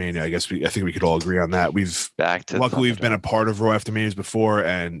Raw After Mania. I think we could all agree on that. We've been a part of Raw After Manias before,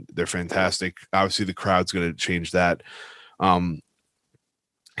 and they're fantastic. Obviously, the crowd's going to change that. Kind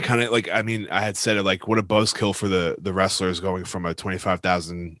of like, I mean, I had said it like, what a buzzkill for the wrestlers going from a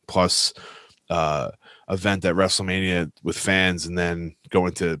 25,000 plus event at WrestleMania with fans, and then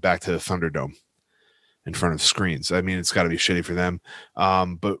going back to the Thunderdome in front of screens. I mean, it's got to be shitty for them.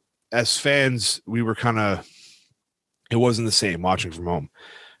 But as fans, we were it wasn't the same watching from home.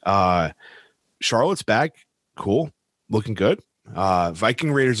 Charlotte's back. Cool. Looking good.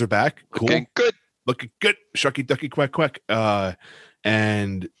 Viking Raiders are back. Cool. Looking good. Shucky ducky quack quack.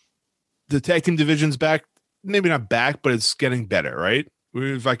 And the tag team division's back. Maybe not back, but it's getting better, right?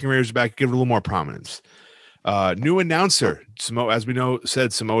 Viking Raiders are back. Give it a little more prominence. New announcer. As we know,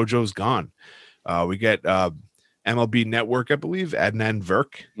 Samoa Joe's gone. We get MLB Network, I believe. Adnan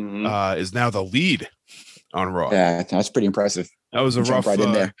Virk is now the lead on Raw. Yeah, that's pretty impressive. That was a rough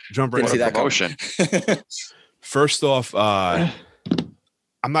jump right into that promotion. First off, I'm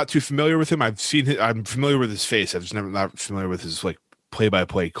not too familiar with him. I'm familiar with his face. I've just not familiar with his like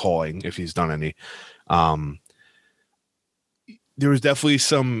play-by-play calling, if he's done any. There was definitely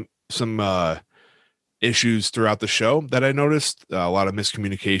some issues throughout the show that I noticed. A lot of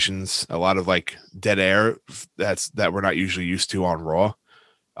miscommunications, a lot of like dead air that we're not usually used to on Raw.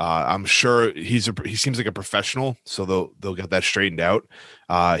 I'm sure he seems like a professional, so they'll get that straightened out.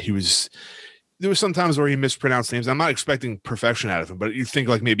 There was some times where he mispronounced names. I'm not expecting perfection out of him, but you think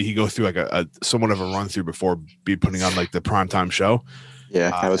like maybe he go through like a somewhat of a run through before be putting on like the primetime show.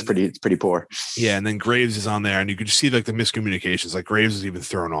 Yeah, that was pretty poor. Yeah, and then Graves is on there, and you could just see like the miscommunications. Like Graves was even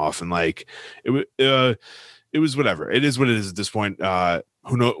thrown off, and like it was whatever. It is what it is at this point. We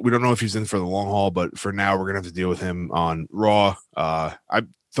don't know if he's in for the long haul, but for now we're gonna have to deal with him on Raw. I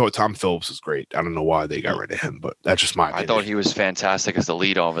thought Tom Phillips was great. I don't know why they got rid of him, but that's just my opinion. I thought he was fantastic as the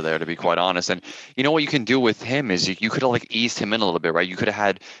lead over there, to be quite honest. And you know what you can do with him is you could have like eased him in a little bit, right? You could have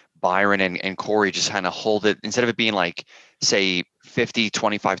had Byron and Corey just kind of hold it instead of it being like, say, 50,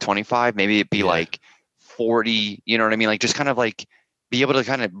 25, 25, maybe it'd be like 40, you know what I mean? Like just kind of like be able to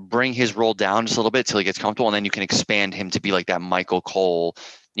kind of bring his role down just a little bit till he gets comfortable. And then you can expand him to be like that Michael Cole,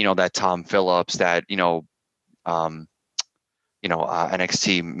 that Tom Phillips, that,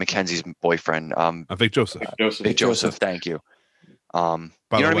 NXT Mackenzie's boyfriend, Vic Joseph. Vic Joseph. Thank you. By you know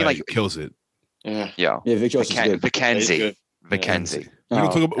the what I way, mean? Like kills it. Yeah. Vic Joseph. Mackenzie. We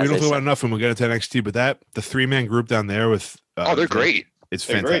don't talk about enough, and we'll get into NXT. But the 3-man group down there with they're great. It's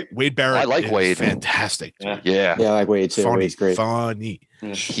fantastic. Wade Barrett. I like Wade. Fantastic. Yeah, I like Wade too. Wade's great. Funny.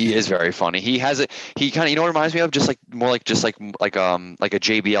 He is very funny. He has it. He kind of, what it reminds me of, just like more like a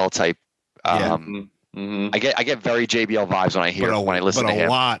JBL type. I get very JBL vibes when I listen to him.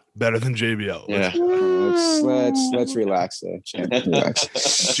 A lot better than JBL. Yeah. Let's relax there. Relax.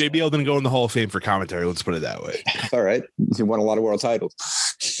 JBL didn't go in the Hall of Fame for commentary. Let's put it that way. All right. He won a lot of world titles.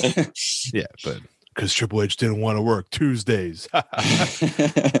 Yeah, but because Triple H didn't want to work Tuesdays.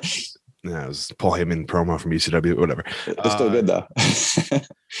 No, it was Paul Heyman promo from ECW, whatever. It's still good though.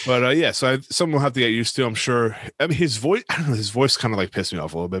 But so someone will have to get used to. I'm sure. I mean, his voice. I don't know. His voice kind of like pissed me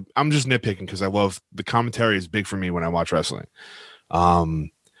off a little bit. I'm just nitpicking because I love the commentary. Is big for me when I watch wrestling. I'll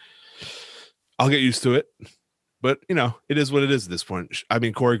get used to it. But it is what it is at this point. I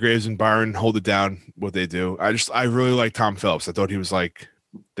mean, Corey Graves and Byron hold it down what they do. I really like Tom Phillips. I thought he was like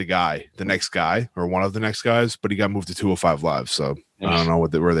the next guy, or one of the next guys, but he got moved to 205 Live. So I don't know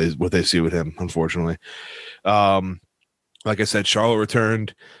what they see with him, unfortunately. Like I said, Charlotte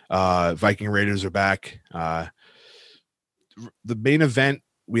returned. Viking Raiders are back. The main event,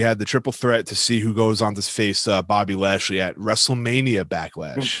 we had the triple threat to see who goes on to face Bobby Lashley at WrestleMania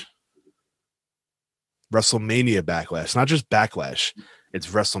Backlash. WrestleMania Backlash, not just Backlash. It's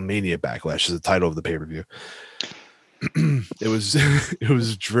WrestleMania Backlash is the title of the pay-per-view. It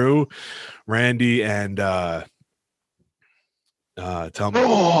was Drew, Randy, and tell me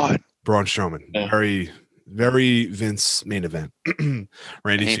Braun Strowman. Very, very Vince main event.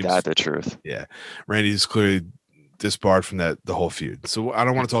 Randy Ain't that the truth? Yeah, Randy's clearly disbarred from the whole feud. So I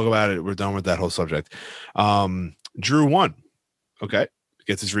don't want to talk about it. We're done with that whole subject. Drew won. Okay.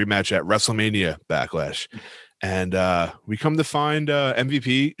 Gets his rematch at WrestleMania Backlash. And we come to find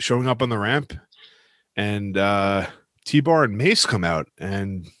MVP showing up on the ramp, and T-Bar and Mace come out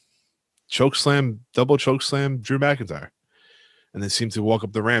and double choke slam Drew McIntyre. And they seem to walk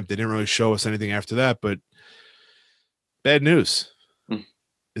up the ramp. They didn't really show us anything after that, but bad news.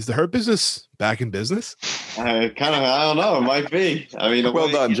 Is the Hurt Business back in business? I don't know. It might be. I mean,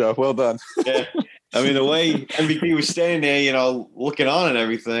 well done, Joe. Well done. Yeah. I mean, the way MVP was standing there, looking on and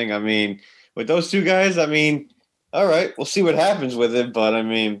everything. I mean, with those two guys, I mean, all right, we'll see what happens with it. But I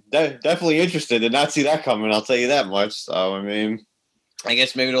mean, definitely interested. Did not see that coming. I'll tell you that much. So I mean, I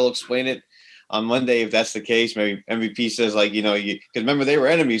guess maybe they'll explain it on Monday if that's the case. Maybe MVP says because remember they were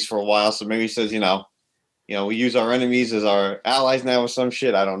enemies for a while, so maybe he says we use our enemies as our allies now or some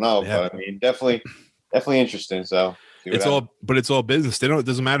shit. I don't know, yeah. But I mean, definitely interesting. So. It's all business. It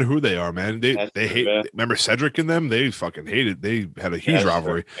doesn't matter who they are, man. They hate. Bad. Remember Cedric and them? They fucking hated. They had a huge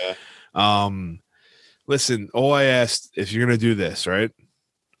rivalry. Yeah. Listen, all I asked, if you're gonna do this, right?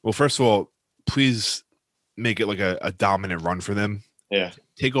 Well, first of all, please make it like a dominant run for them. Yeah.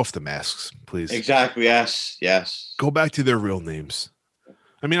 Take off the masks, please. Exactly. Yes. Go back to their real names.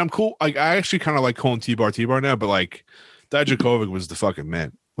 I mean, I'm cool. Like, I actually kind of like calling T-Bar now, but like, Dijakovic was the fucking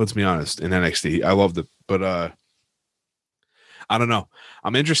man. Let's be honest. In NXT, I loved it, but I don't know.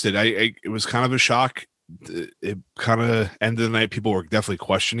 I'm interested. It was kind of a shock. It kind of end of the night, people were definitely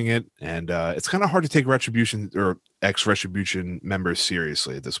questioning it, and it's kind of hard to take Retribution or ex-Retribution members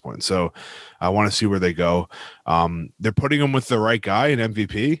seriously at this point. So I want to see where they go. They're putting him with the right guy in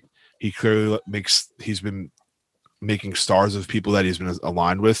MVP. He clearly he's been making stars of people that he's been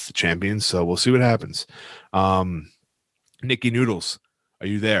aligned with, champions. So we'll see what happens. Nikki Noodles, are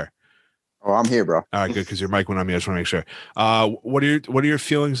you there? Oh, I'm here, bro. All right, good, because your mic went on me. I just want to make sure. What are your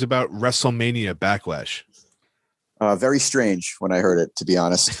feelings about WrestleMania Backlash? Very strange when I heard it, to be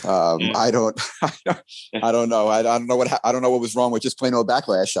honest. I don't know. I don't know what was wrong with just plain old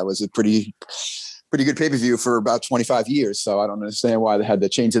Backlash. That was a pretty good pay-per-view for about 25 years. So I don't understand why they had to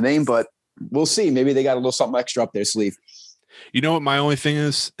change the name, but we'll see. Maybe they got a little something extra up their sleeve. You know what my only thing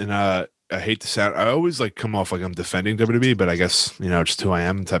is, and I hate to sound, I always like come off like I'm defending WWE, but I guess, just who I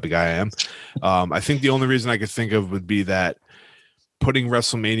am, the type of guy I am. I think the only reason I could think of would be that putting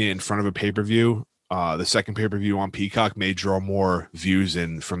WrestleMania in front of a pay-per-view, the second pay-per-view on Peacock may draw more views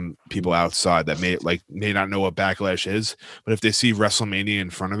in from people outside that may not know what Backlash is, but if they see WrestleMania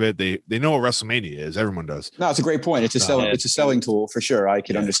in front of it, they know what WrestleMania is. Everyone does. No, it's a great point. It's a selling tool for sure. I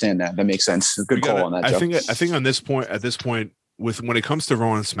can understand that. That makes sense. Good call on that, Joe. I think at this point, when it comes to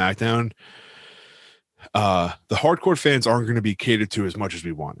Raw and SmackDown, the hardcore fans aren't going to be catered to as much as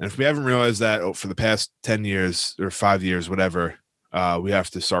we want. And if we haven't realized that for the past 10 years or 5 years, whatever, we have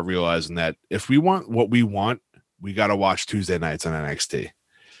to start realizing that if we want what we want, we got to watch Tuesday nights on NXT.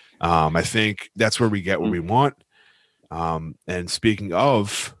 I think that's where we get what we want. And speaking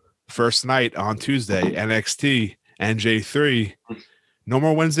of first night on Tuesday, NXT, NJ3, no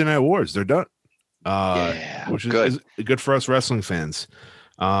more Wednesday Night Wars. They're done. Which is good for us wrestling fans.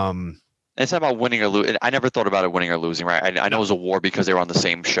 It's not about winning or losing. I never thought about it winning or losing, right? I know it was a war because they were on the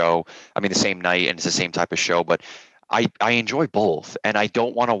same show. I mean, the same night, and it's the same type of show. But I enjoy both, and I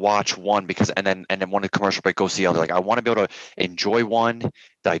don't want to watch one and then when the commercial break goes to the other. Like, I want to be able to enjoy one,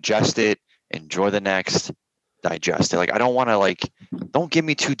 digest it, enjoy the next, digest it. Like, I don't want to don't give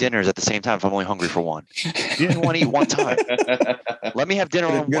me two dinners at the same time if I'm only hungry for one. You only want to eat one time. Let me have dinner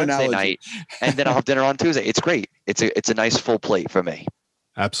on Wednesday night, and then I'll have dinner on Tuesday. It's great. It's a nice full plate for me.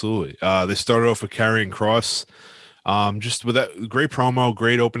 Absolutely. They started off with Karrion Kross, just with that great promo,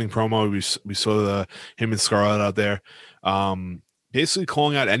 great opening promo. We saw him and Scarlett out there, basically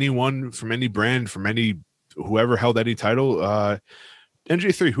calling out anyone from any brand, from whoever held any title.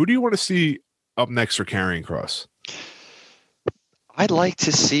 NJ3, who do you want to see up next for Karrion Kross? I'd like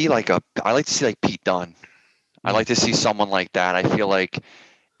to see like Pete Dunne. I'd like to see someone like that. I feel like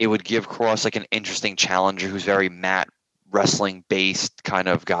it would give Cross like an interesting challenger who's very mat wrestling based kind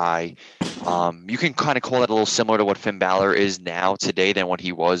of guy. You can kind of call that a little similar to what Finn Balor is now today than what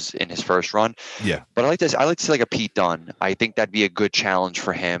he was in his first run. Yeah. But I like this. I like to see like a Pete Dunne. I think that'd be a good challenge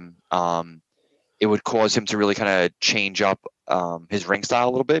for him. It would cause him to really kind of change up his ring style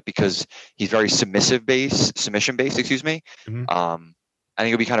a little bit because he's very submission based, excuse me. Mhm. I think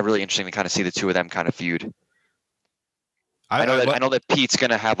it'd be kind of really interesting to kind of see the two of them kind of feud. I know that Pete's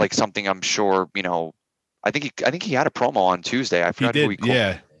gonna have like something. I'm sure. I think he had a promo on Tuesday. I forgot who he called.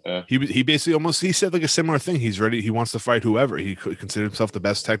 Yeah. He basically he said like a similar thing. He's ready. He wants to fight whoever. He could consider himself the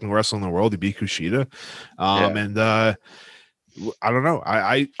best technical wrestler in the world. He beat Kushida. And I don't know.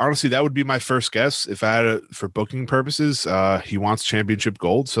 I honestly, that would be my first guess if I had for booking purposes. He wants championship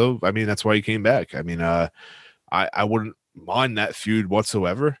gold. So, I mean, that's why he came back. I mean, I wouldn't mind that feud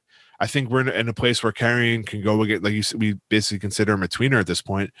whatsoever. I think we're in a place where Karrion can go again. Like you said, we basically consider him a tweener at this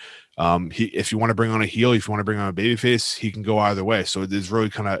point. If you want to bring on a heel, if you want to bring on a babyface, he can go either way. So it is really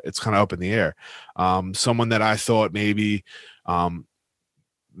kind of up in the air. Someone that I thought maybe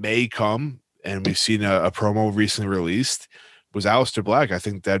may come, and we've seen a promo recently released, was Aleister Black. I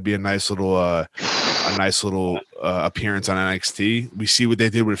think that'd be a nice little appearance on NXT. We see what they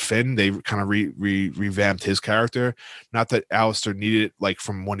did with Finn. They kind of revamped his character. Not that Aleister needed it like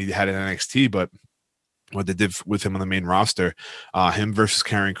from when he had in NXT, but what they did with him on the main roster, him versus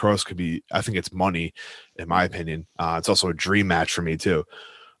Karrion Kross could be, I think it's money, in my opinion. It's also a dream match for me too.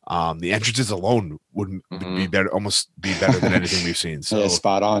 The entrances alone would be better, almost be better than anything we've seen. So yeah,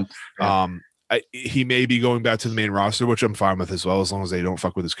 spot on. He may be going back to the main roster, which I'm fine with as well, as long as they don't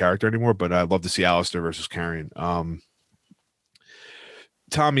fuck with his character anymore. But I'd love to see Aleister versus Karrion.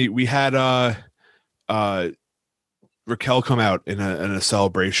 Tommy, we had Raquel come out in a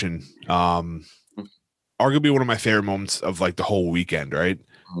celebration. Arguably one of my favorite moments of like the whole weekend, right?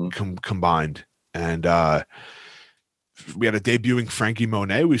 Combined. And we had a debuting Frankie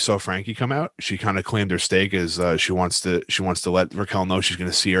Monet. We saw Frankie come out. She kind of claimed her stake as she wants to let Raquel know she's going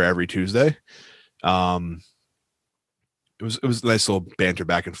to see her every Tuesday. It was a nice little banter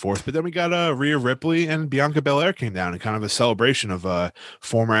back and forth. But then we got Rhea Ripley and Bianca Belair came down, and kind of a celebration of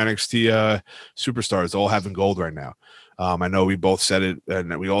former NXT superstars all having gold right now. I know we both said it,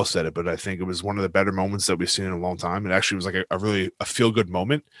 and we all said it, but I think it was one of the better moments that we've seen in a long time. It actually was like a really feel good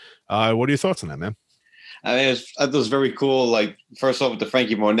moment. What are your thoughts on that, man? I mean, it was very cool. Like, first off with the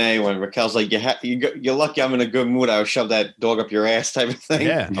Frankie Monet, when Raquel's like, you're lucky I'm in a good mood. I would shove that dog up your ass type of thing.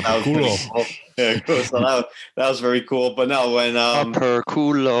 Yeah, that was cool. Yeah, cool. So that was very cool. But no, when upper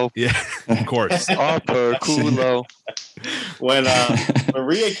culo, yeah, of course, upper culo. When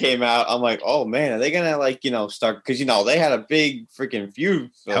Rhea came out, I'm like, oh man, are they gonna start? Because they had a big freaking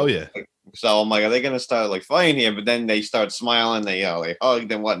feud. So, hell yeah. So I'm like, are they gonna start like fighting here? But then they start smiling. They they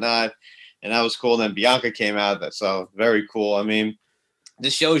hugged and whatnot. And that was cool. Then Bianca came out. So very cool. I mean,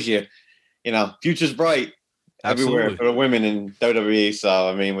 this shows you, future's bright everywhere for the women in WWE. So,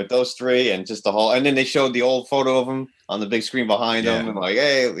 I mean, with those three and just the whole, and then they showed the old photo of them on the big screen behind them and like,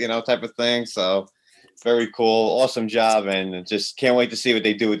 hey, type of thing. So very cool. Awesome job. And just can't wait to see what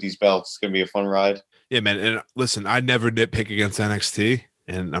they do with these belts. It's going to be a fun ride. Yeah, man. And listen, I never nitpick against NXT,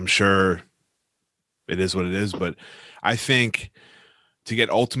 and I'm sure it is what it is, but I think to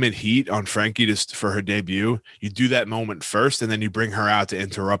get ultimate heat on Frankie just for her debut, you do that moment first, and then you bring her out to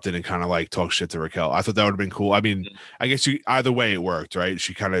interrupt it and kind of like talk shit to Raquel. I thought that would have been cool. I mean, I guess either way it worked, right?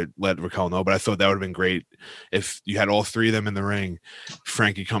 She kind of let Raquel know, but I thought that would have been great if you had all three of them in the ring.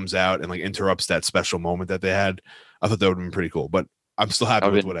 Frankie comes out and like interrupts that special moment that they had. I thought that would have been pretty cool, but I'm still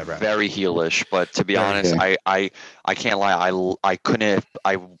happy with whatever. Very heelish, but to be honest, I can't lie. I couldn't.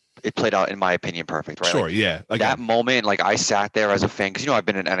 It played out, in my opinion, perfect, right? Sure, yeah. Like that moment, like I sat there as a fan, because I've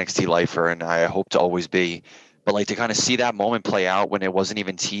been an NXT lifer and I hope to always be. But like to kind of see that moment play out when it wasn't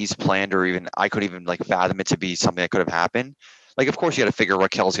even teased, planned, or even I could even like fathom it to be something that could have happened. Like, of course, you got to figure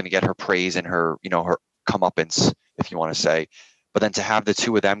Raquel's going to get her praise and her, her comeuppance, if you want to say. But then to have the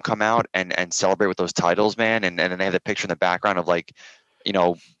two of them come out and celebrate with those titles, man, and then they have the picture in the background of like,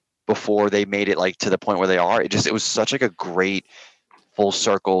 before they made it like to the point where they are, it was such like a great full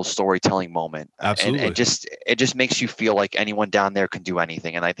circle storytelling moment. Absolutely. And it just makes you feel like anyone down there can do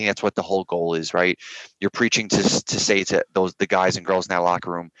anything. And I think that's what the whole goal is, right? You're preaching to say to the guys and girls in that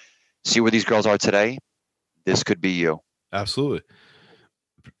locker room, see where these girls are today. This could be you. Absolutely.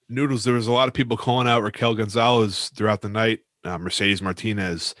 Noodles, there was a lot of people calling out Raquel Gonzalez throughout the night. Mercedes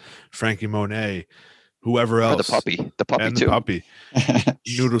Martinez, Frankie Monet, whoever else. The puppy and too. The puppy.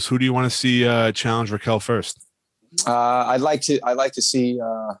 Noodles, who do you want to see challenge Raquel first? I'd like to see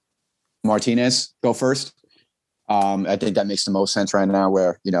Martinez go first. I think that makes the most sense right now,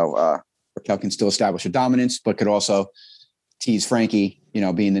 where Raquel can still establish a dominance, but could also tease Frankie,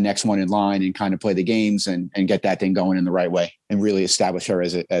 being the next one in line and kind of play the games and get that thing going in the right way and really establish her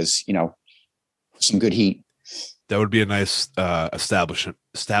as some good heat. That would be a nice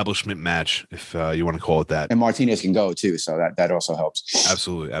establishment match, if you want to call it that. And Martinez can go too, so that also helps.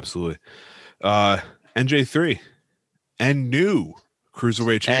 Absolutely. NJ3 and new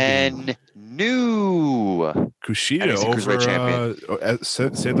cruiserweight champion. And new Kushida over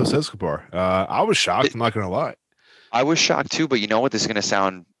Santos Escobar. I was shocked. I'm not going to lie. I was shocked too, but you know what? This is going to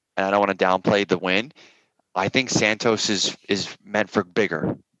sound, and I don't want to downplay the win. I think Santos is meant for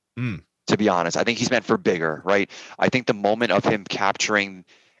bigger. To be honest, I think he's meant for bigger, right? I think the moment of him capturing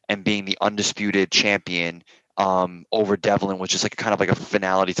and being the undisputed champion over Devlin was just like kind of like a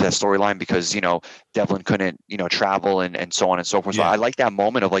finality to that storyline, because Devlin couldn't travel and so on and so forth. So I like that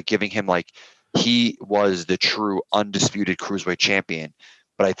moment of like giving him like he was the true undisputed cruiserweight champion.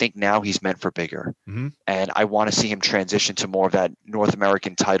 But I think now he's meant for bigger, and I want to see him transition to more of that North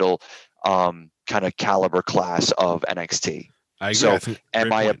American title kind of caliber class of NXT. I agree. So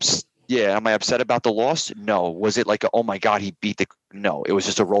am I upset about the loss? No. Was it like, oh my God, he beat no, it was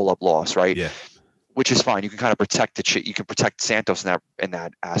just a roll-up loss, right? Yeah. Which is fine. You can kind of protect you can protect Santos in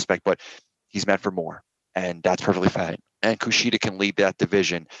that aspect, but he's meant for more, and that's perfectly fine. And Kushida can lead that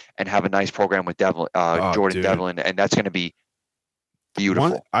division and have a nice program with Devlin, Jordan Devlin, and that's going to be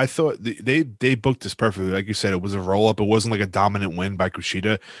beautiful. I thought they booked this perfectly. Like you said, it was a roll up. It wasn't like a dominant win by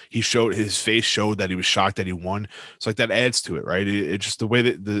Kushida. His face showed that he was shocked that he won. So like that adds to it, right? It just the way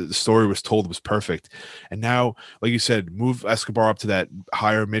that the story was told was perfect. And now, like you said, move Escobar up to that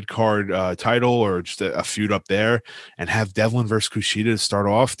higher mid card title, or just a feud up there, and have Devlin versus Kushida to start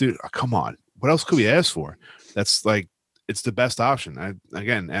off. Dude, come on, what else could we ask for? That's like, it's the best option.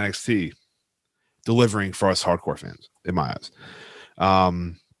 Again, NXT delivering for us hardcore fans, in my eyes.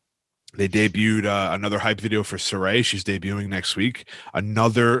 They debuted another hype video for Saray. She's debuting next week.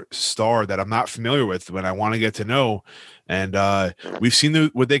 Another star that I'm not familiar with, but I want to get to know. And we've seen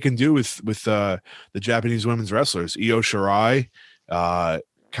what they can do with the Japanese women's wrestlers. Io Shirai,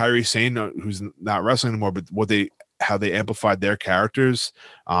 Kairi Sane, who's not wrestling anymore, but how they amplified their characters.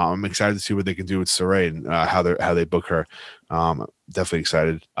 I'm excited to see what they can do with Saray and how they book her. Definitely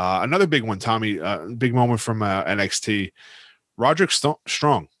excited. Another big one, Tommy. Big moment from NXT. Roderick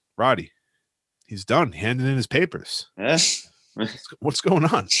Strong, Roddy, he's done handing in his papers. Yeah. What's going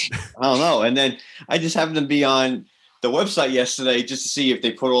on? I don't know. And then I just happened to be on the website yesterday just to see if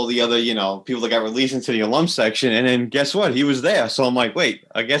they put all the other, people that got released into the alum section. And then guess what? He was there. So I'm like, wait,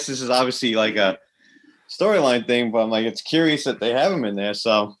 I guess this is obviously like a storyline thing, but I'm like, it's curious that they have him in there.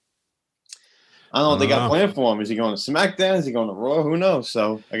 So I don't know what they got planned for him. Is he going to SmackDown? Is he going to Raw? Who knows?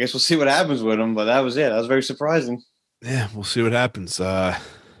 So I guess we'll see what happens with him. But that was it. That was very surprising. Yeah, we'll see what happens.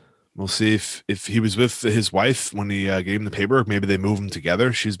 We'll see if he was with his wife when he gave him the paperwork. Maybe they move them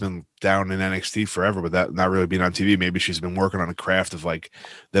together. She's been down in NXT forever, but that not really being on TV. Maybe she's been working on a craft of like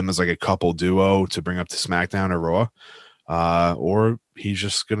them as like a couple duo to bring up to SmackDown or Raw. Or he's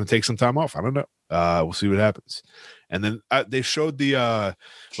just gonna take some time off. I don't know. We'll see what happens. And then they showed the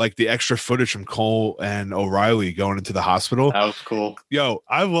extra footage from Cole and O'Reilly going into the hospital. That was cool. Yo,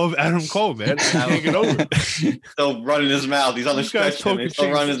 I love Adam Cole, man. I can't get over it. Still running his mouth. He's on the stretch. He's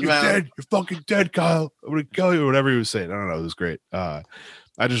still running his mouth. Dead. You're fucking dead, Kyle. I'm gonna kill you, or whatever he was saying. I don't know. It was great. I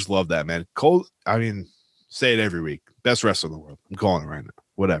just love that, man. Cole. I mean, say it every week. Best wrestler in the world. I'm calling it right now.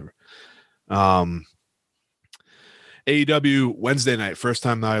 Whatever. AEW Wednesday night, first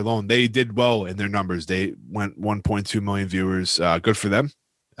time night alone. They did well in their numbers. They went 1.2 million viewers. Good for them.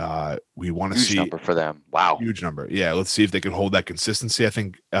 We want to see huge number for them. Wow, huge number. Yeah, let's see if they can hold that consistency. I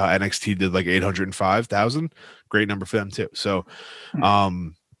think NXT did like 805,000. Great number for them too. So,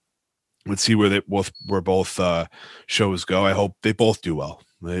 let's see where both shows go. I hope they both do well.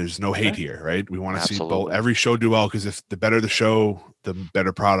 There's no hate here, right? We want to see every show do well, because if the better the show, the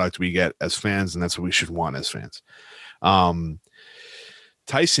better product we get as fans, and that's what we should want as fans.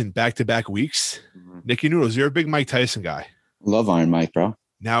 Tyson back-to-back weeks. Nikki Noodles, you're a big Mike Tyson guy. Love Iron Mike, bro.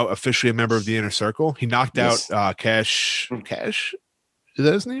 Now officially a member of the Inner Circle. He knocked out Cash. Is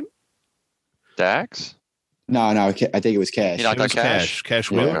that his name? Dax? No, I think it was Cash. He knocked out Cash.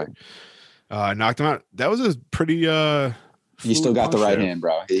 Cash Wheeler. Okay. Knocked him out. That was a pretty he still got the right hand,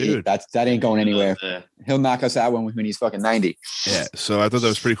 bro. That ain't going anywhere. He'll knock us out when he's fucking 90. Yeah, so I thought that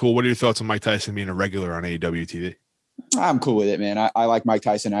was pretty cool. What are your thoughts on Mike Tyson being a regular on AEW TV? I'm cool with it, man. I like Mike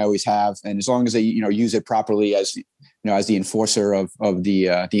Tyson. I always have, and as long as they use it properly as as the enforcer of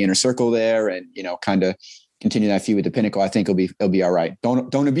the Inner Circle there, and kind of continue that feud with the Pinnacle, I think it'll be all right.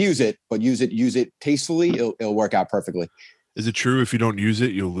 Don't abuse it, but use it tastefully. It'll work out perfectly. Is it true if you don't use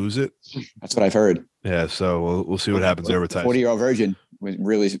it, you'll lose it? That's what I've heard. Yeah, so we'll see what happens there with Tyson. 40-year-old virgin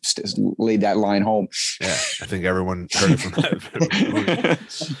really laid that line home. Yeah, I think everyone heard it from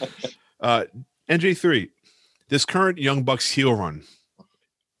that. NJ3, this current Young Bucks heel run.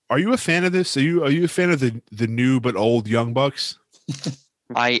 Are you a fan of this? Are you a fan of the new but old Young Bucks?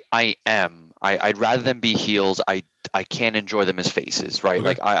 I am. I'd rather them be heels. I can't enjoy them as faces, right?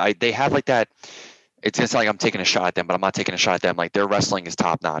 Okay. Like they have like that. It's gonna sound like I'm taking a shot at them, but I'm not taking a shot at them. Like their wrestling is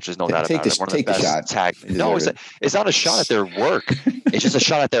top notch. There's no doubt about it. One of the best tag. No, it's not a shot at their work. It's just a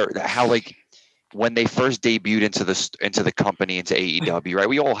shot at how like when they first debuted into the company, into AEW, right?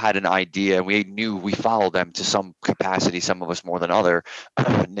 We all had an idea, and we knew we followed them to some capacity. Some of us more than other,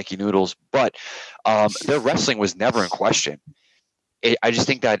 Nikki Noodles, but their wrestling was never in question. I just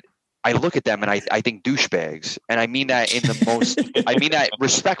think that I look at them and I think douchebags, and I mean that in the most. I mean that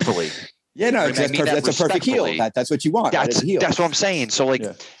respectfully. Yeah, no, that's a perfect heel. That's what you want. That's what I'm saying. So like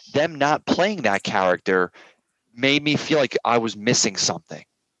them not playing that character made me feel like I was missing something.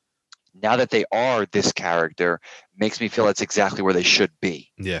 Now that they are this character, makes me feel that's exactly where they should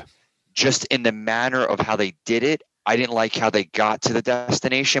be. Yeah. Just in the manner of how they did it, I didn't like how they got to the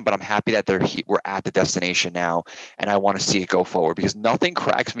destination, but I'm happy that we're at the destination now, and I want to see it go forward, because nothing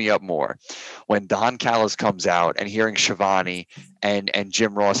cracks me up more when Don Callis comes out and hearing Shivani and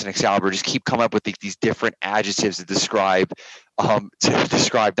Jim Ross and Excalibur just keep coming up with these different adjectives to describe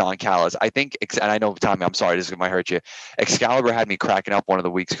Don Callis. I think, and I know, Tommy, I'm sorry, this might hurt you. Excalibur had me cracking up one of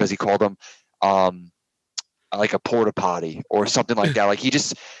the weeks because he called him like a porta potty or something like that. Like he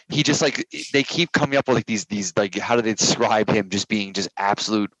just like, they keep coming up with like these like, how do they describe him just being just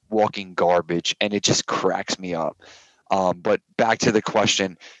absolute walking garbage, and it just cracks me up. But back to the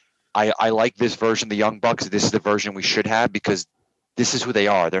question, I like this version, the Young Bucks. This is the version we should have, because this is who they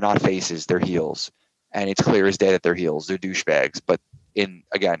are. They're not faces, they're heels, and it's clear as day that they're heels. They're douchebags, but in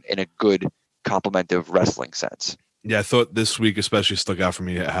a good complimentive wrestling sense. Yeah, I thought this week especially stuck out for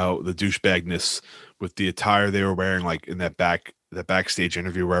me how the douchebagness with the attire they were wearing, like in that backstage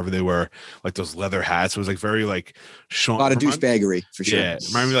interview, wherever they were, like those leather hats. It was like very like Shawn. A lot of douchebaggery for sure. Yeah,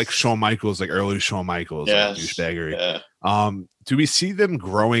 remind me like Shawn Michaels, like early Shawn Michaels, like douchebaggery. Yeah. Do we see them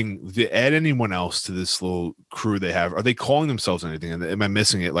growing? To add anyone else to this little crew they have? Are they calling themselves anything? Am I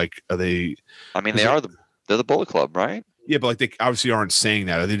missing it? Like, are they? I mean, they're the Bullet Club, right? Yeah, but like they obviously aren't saying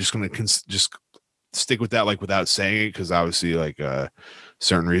that. Are they just going to just stick with that, like without saying it, because obviously like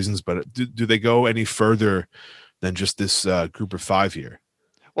certain reasons? But do they go any further than just this group of five here?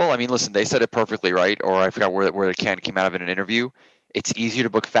 Well, I mean, listen, they said it perfectly, right? Or I forgot where it came out of in an interview. It's easier to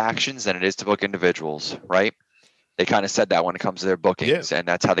book factions than it is to book individuals, right? They kind of said that when it comes to their bookings, and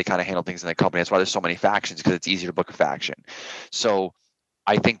that's how they kind of handle things in the company. That's why there's so many factions, because it's easier to book a faction. So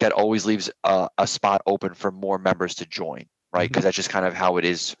I think that always leaves a spot open for more members to join, right? Because that's just kind of how it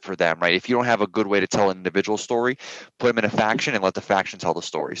is for them, right? If you don't have a good way to tell an individual story, put them in a faction and let the faction tell the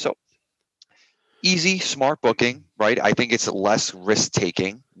story. So easy, smart booking, right? I think it's less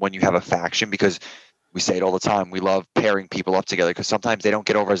risk-taking when you have a faction, because we say it all the time. We love pairing people up together, because sometimes they don't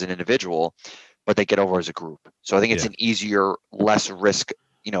get over as an individual, but they get over as a group. So I think it's an easier, less risk,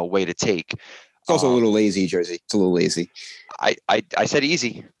 way to take. It's also a little lazy, Jersey. It's a little lazy. I said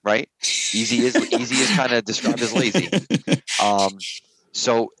easy, right? Easy is kind of described as lazy.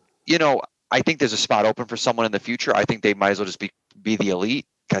 So, I think there's a spot open for someone in the future. I think they might as well just be the elite.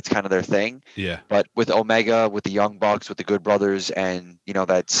 That's kind of their thing. Yeah. But with Omega, with the Young Bucks, with the Good Brothers, and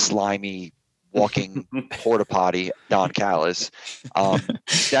that slimy walking porta potty, Don Callis,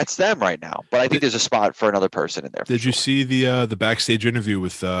 that's them right now. But I think there's a spot for another person in there. Did you see the backstage interview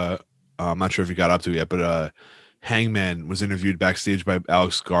with I'm not sure if you got up to it yet, but Hangman was interviewed backstage by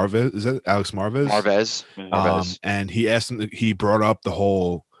Alex Garvez. Is that Alex Marvez? Marvez. And he asked him. He brought up the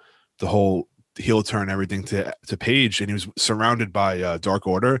whole heel turn, everything to Paige, and he was surrounded by Dark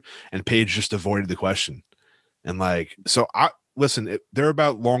Order, and Paige just avoided the question. And like, so listen, they're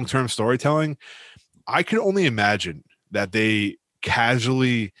about long-term storytelling. I can only imagine that they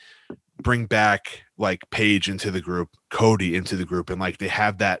casually bring back like Paige into the group, Cody into the group, and like they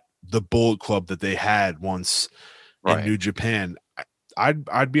have the Bullet Club that they had once in New Japan.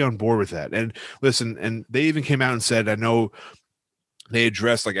 I'd be on board with that. And listen, and they even came out and said, I know they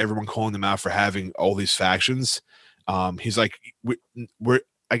addressed like everyone calling them out for having all these factions. He's like, we're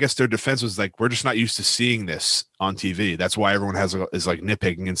I guess their defense was like, we're just not used to seeing this on TV. That's why everyone is like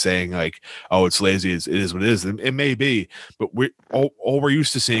nitpicking and saying like, oh, it's lazy. It is what it is. It may be, but all we're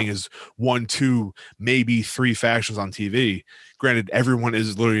used to seeing is 1, 2, maybe 3 factions on TV. Granted, everyone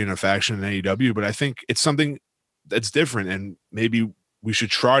is literally in a faction in AEW, but I think it's something that's different, and maybe we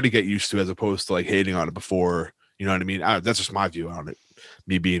should try to get used to, as opposed to like hating on it before. You know what I mean? That's just my view on it.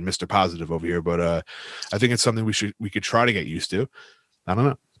 Me being Mr. Positive over here, but I think it's something we could try to get used to. I don't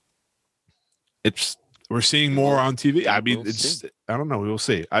know. We're seeing more on TV. I mean, I don't know. We will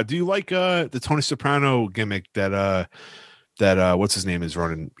see. Do you like the Tony Soprano gimmick that what's his name is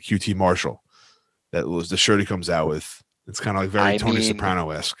running, QT Marshall? That was the shirt he comes out with. It's kind of like very Tony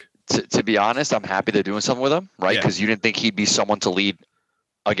Soprano-esque. To be honest, I'm happy they're doing something with him, right? Because you didn't think he'd be someone to lead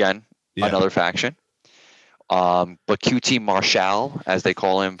again another faction. But QT Marshall, as they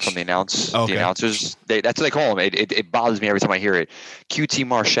call him from the announcers, that's what they call him. It bothers me every time I hear it. QT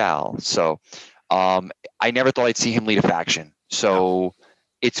Marshall. So I never thought I'd see him lead a faction. So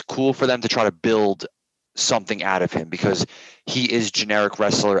it's cool for them to try to build something out of him, because he is generic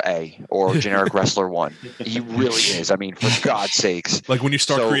wrestler A or generic wrestler 1. He really is. I mean, for God's sakes. Like when you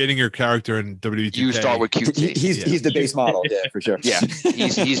start creating your character in WWE 2K, you start with QT. He's the base model, for sure. Yeah,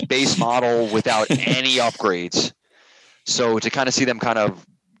 he's base model without any upgrades. So to kind of see them kind of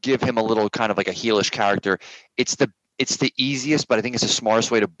give him a little kind of like a heelish character, it's the easiest, but I think it's the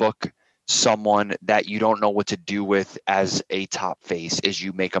smartest way to book someone that you don't know what to do with as a top face, is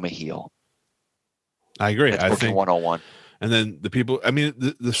you make them a heel. I agree. That's I think 101. And then the people, I mean,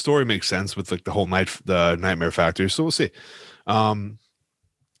 the story makes sense with like the whole the Nightmare Factory. So we'll see. Tommy,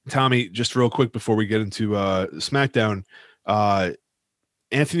 just real quick before we get into SmackDown,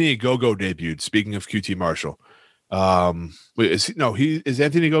 Anthony Ogogo debuted. Speaking of QT Marshall, is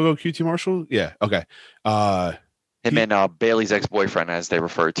Anthony Ogogo QT Marshall? Yeah. Okay. Him and Bailey's ex-boyfriend, as they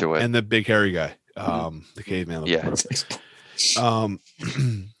refer to it, and the big hairy guy, the caveman. Yeah.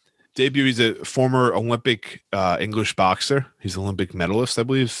 Debut. He's a former Olympic English boxer. He's an Olympic medalist, I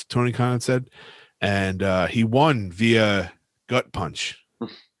believe Tony Khan had said, and he won via gut punch,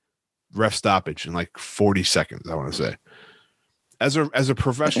 ref stoppage in like 40 seconds. I want to say, as a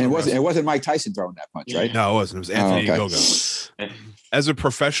professional, and it wasn't Mike Tyson throwing that punch, right? No, it wasn't. It was Anthony Ogogo. As a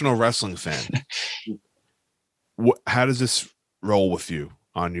professional wrestling fan, how does this roll with you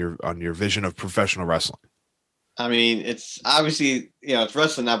on your vision of professional wrestling? I mean, it's obviously, it's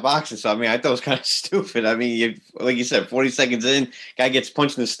wrestling, not boxing. So, I mean, I thought it was kind of stupid. I mean, like you said, 40 seconds in, guy gets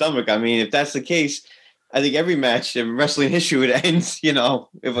punched in the stomach. I mean, if that's the case, I think every match in wrestling history would end,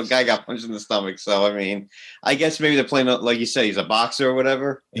 if a guy got punched in the stomach. So, I mean, I guess maybe they're playing, like you said, he's a boxer or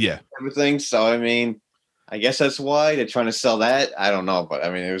whatever. Yeah. Everything. So, I mean, I guess that's why they're trying to sell that. I don't know. But, I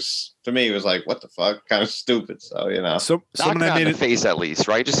mean, to me, it was like, what the fuck? Kind of stupid. So, So someone knock him in the face at least,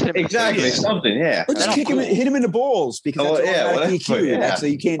 right? Just hit him exactly, in the face. Something, yeah. Or just hit him in the balls, because that's automatic EQ. So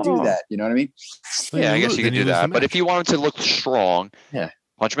you can't do that. You know what I I mean? Yeah, I guess you could do that. But if you want him to look strong,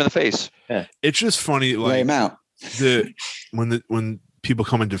 punch him in the face. Yeah. It's just funny, like lay him out. When people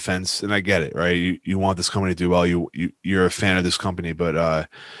come in defense, and I get it, right? You want this company to do well. You're a fan of this company, but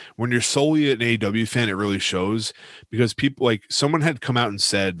when you're solely an AEW fan, it really shows, because people, like, someone had come out and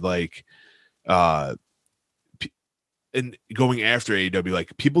said, like, and going after AEW,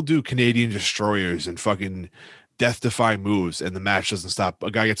 like, people do Canadian destroyers and fucking death-defying moves, and the match doesn't stop.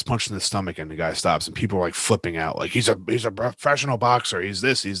 A guy gets punched in the stomach, and the guy stops, and people are like flipping out, like, he's a professional boxer, he's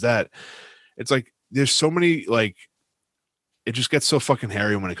this, he's that. It's like there's so many, like, it just gets so fucking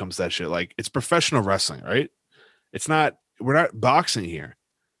hairy when it comes to that shit. Like, it's professional wrestling, right? We're not boxing here.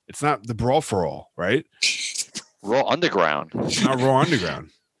 It's not the Brawl for All, right? Raw Underground. It's not Raw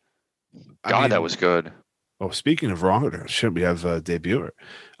Underground. That was good. Oh, speaking of Raw Underground, shit, we have a debuter,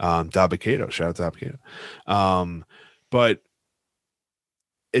 Dabakato. Shout out to Dabakato. But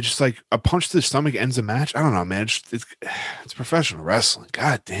it's just like a punch to the stomach ends a match. I don't know, man. It's professional wrestling.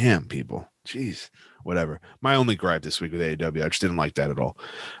 God damn, people. Jeez. Whatever. My only gripe this week with AEW, I just didn't like that at all.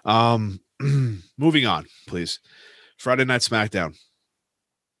 Moving on, please. Friday Night SmackDown.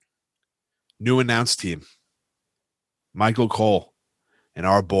 New announced team. Michael Cole and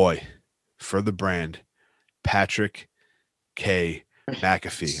our boy for the brand, Patrick K.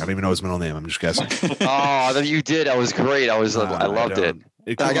 McAfee. I don't even know his middle name. I'm just guessing. Oh, you did. That was great. I loved it.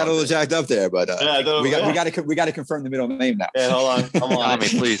 I got a little jacked up there, but we got to confirm the middle name now. Yeah, hold on. Come on. Tommy,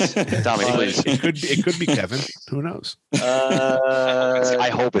 please. It could be Kevin. Who knows? I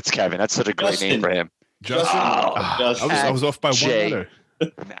hope it's Kevin. That's such a great name for him. Justin. I was off by one letter.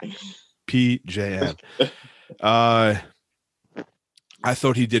 PJM. I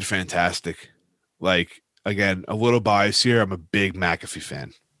thought he did fantastic. Like, again, a little bias here. I'm a big McAfee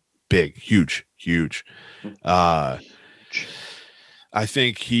fan. Big, huge. I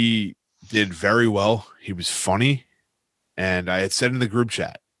think he did very well. He was funny. And I had said in the group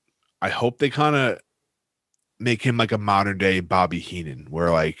chat, I hope they kind of make him like a modern day Bobby Heenan,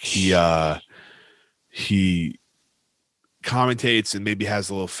 where like he commentates and maybe has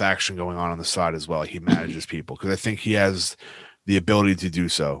a little faction going on the side as well. He manages people because I think he has the ability to do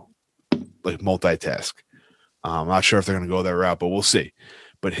so, like multitask. I'm not sure if they're going to go that route, but we'll see.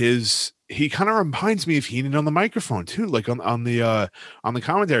 But he kind of reminds me of Heenan on the microphone too, like on the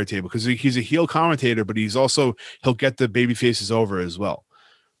commentary table, because he's a heel commentator, but he'll get the baby faces over as well.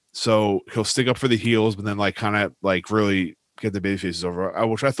 So he'll stick up for the heels, but then like kind of like really get the baby faces over,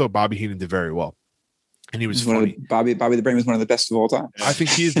 which I thought Bobby Heenan did very well. And he was funny. Bobby the Brain was one of the best of all time. I think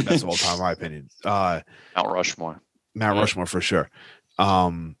he is the best of all time, in my opinion. Mount Rushmore for sure.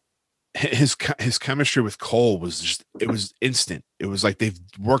 His chemistry with Cole was instant. It was like they've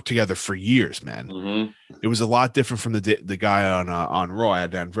worked together for years, man. Mm-hmm. It was a lot different from the guy on Raw,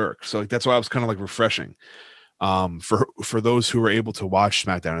 Dan Verk. So like that's why I was kind of like refreshing. For those who were able to watch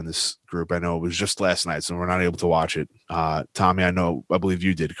SmackDown in this group, I know it was just last night, so we're not able to watch it. Tommy, I believe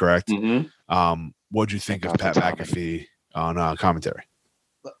you did, correct? Mm-hmm. What'd you think of Pat McAfee on commentary?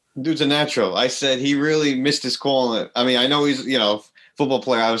 Dude's a natural. I said he really missed his call. I mean, I know he's football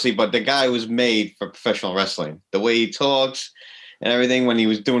player, obviously, but the guy was made for professional wrestling. The way he talks and everything, when he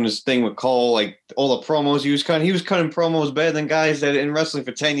was doing this thing with Cole, like all the promos he was cutting promos better than guys that in wrestling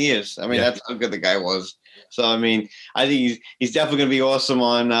for 10 years. I mean, That's how good the guy was. So, I mean, I think he's definitely going to be awesome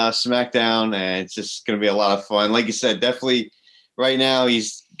on SmackDown, and it's just going to be a lot of fun. Like you said, definitely right now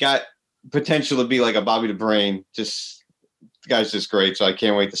he's got potential to be like a Bobby the Brain. The guy's just great. So I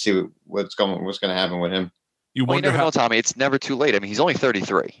can't wait to see what's going to happen with him. You never know, Tommy. It's never too late. I mean, he's only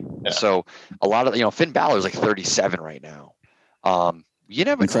 33. Yeah. So a lot of, Finn Balor's like 37 right now. You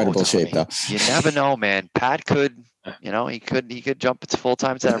never Incredible know, shape, though. You never know, man. Pat could, he could jump full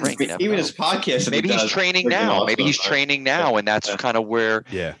time to that ring. Even his podcast. Maybe he's training now. Maybe he's training now, and that's kind of where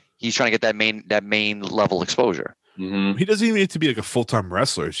he's trying to get that main level exposure. Mm-hmm. He doesn't even need to be like a full-time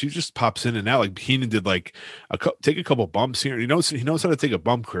wrestler. She just pops in and out. Like Heenan did, like take a couple bumps here. He knows how to take a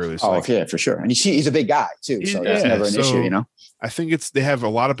bump clearly. So for sure. And he's a big guy too, so that's never an issue. I think they have a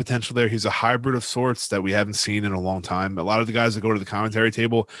lot of potential there. He's a hybrid of sorts that we haven't seen in a long time. A lot of the guys that go to the commentary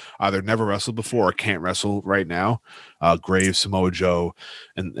table either never wrestled before or can't wrestle right now. Graves, Samoa Joe,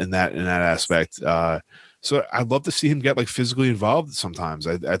 and that aspect. So I'd love to see him get like physically involved sometimes.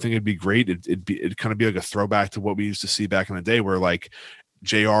 I think it'd be great. It'd kind of be like a throwback to what we used to see back in the day, where like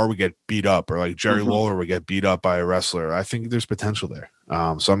JR would get beat up, or like Jerry Lawler would get beat up by a wrestler. I think there's potential there.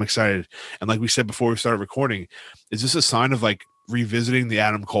 So I'm excited. And like we said before we started recording, is this a sign of like revisiting the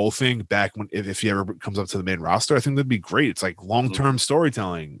Adam Cole thing back when if he ever comes up to the main roster? I think that'd be great. It's like long-term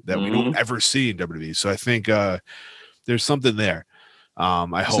storytelling that we don't ever see in WWE. So I think there's something there.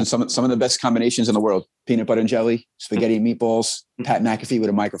 I hope some of the best combinations in the world: peanut butter and jelly, spaghetti and meatballs, Pat McAfee with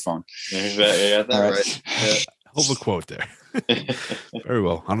a microphone. Yeah, right. Yeah. Hold the quote there. Very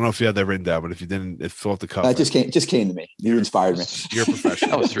well. I don't know if you had that written down, but if you didn't, it fell off the cuff. That just came to me. You inspired me. You're a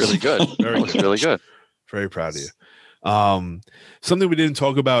professional. That was really good. Really good. Very proud of you. Something we didn't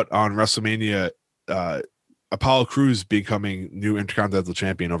talk about on WrestleMania: Apollo Crews becoming new Intercontinental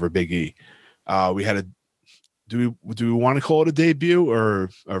Champion over Big E. We had a. Do we want to call it a debut or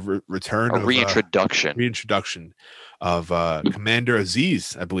a return? A reintroduction. Reintroduction of Commander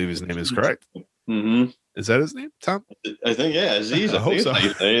Aziz, I believe his name is correct. Mm-hmm. Is that his name, Tom? I think, Aziz. I hope so.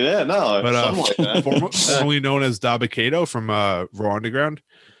 Yeah, no, but something like that. formerly known as Dabba-Kato from Raw Underground.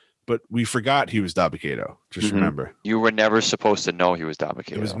 But we forgot he was Dabba-Kato. Just remember, you were never supposed to know he was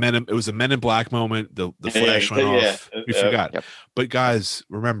Dabba-Kato. It was a Men in Black moment. The flash went off. We forgot. Yep. But guys,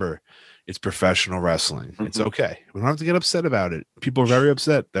 remember. It's professional wrestling. It's okay. We don't have to get upset about it. People are very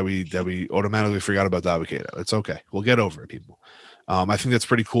upset that we automatically forgot about Dabba-Kato. It's okay. We'll get over it, people. I think that's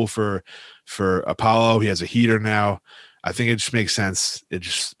pretty cool for Apollo. He has a heater now. I think it just makes sense. It's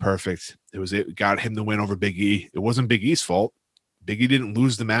just perfect. It got him the win over Big E. It wasn't Big E's fault. Big E didn't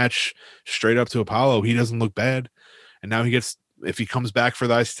lose the match straight up to Apollo. He doesn't look bad. And now if he comes back for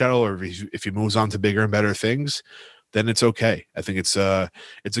the IC title, or if he moves on to bigger and better things, then it's okay. I think it's a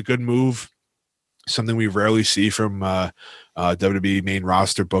good move, something we rarely see from WWE main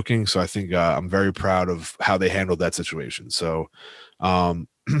roster booking. So I think I'm very proud of how they handled that situation. So I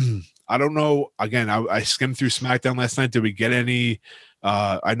don't know. Again, I skimmed through SmackDown last night. Did we get any?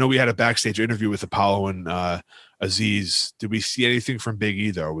 I know we had a backstage interview with Apollo and Aziz. Did we see anything from Big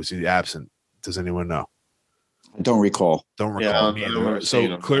E though? Or was he absent? Does anyone know? Don't recall. Don't recall me either.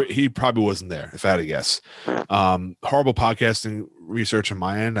 So clear, he probably wasn't there, if I had to guess. Horrible podcasting research on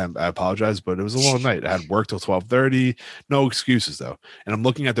my end. I apologize, but it was a long night. I had work till 12:30. No excuses though. And I'm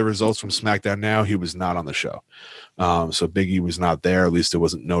looking at the results from SmackDown now. He was not on the show. So Big E was not there. At least it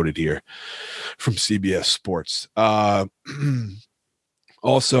wasn't noted here from CBS Sports.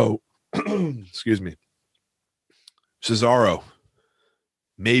 Also, excuse me, Cesaro.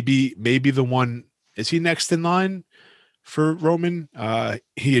 Maybe the one. Is he next in line for Roman?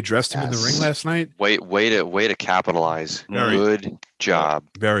 He addressed him in the ring last night. Way to capitalize. Good job.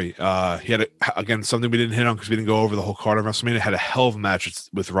 Very. He had again something we didn't hit on because we didn't go over the whole card of WrestleMania. Had a hell of a match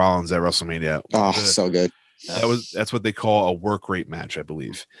with Rollins at WrestleMania. Oh, so good. That's what they call a work rate match, I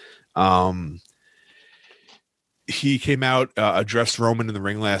believe. He came out, addressed Roman in the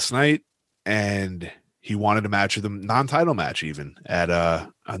ring last night, and he wanted a match with him, non-title match even, at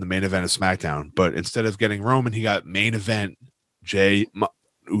on the main event of SmackDown. But instead of getting Roman, he got main event Jey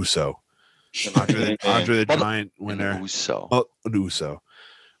Uso. Andre the Giant winner. Uso.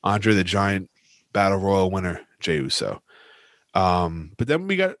 Andre the Giant Battle Royal winner, Jey Uso. But then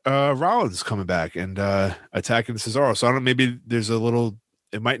we got Rollins coming back and attacking Cesaro. So I don't know, maybe there's a little.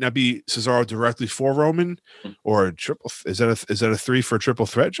 It might not be Cesaro directly for Roman, or a triple. Is that a 3 for a triple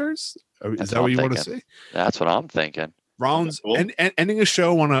threat, Jers? Is that what you want to say? That's what I'm thinking. Rollins and ending a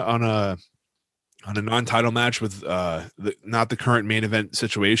show on a non-title match with not the current main event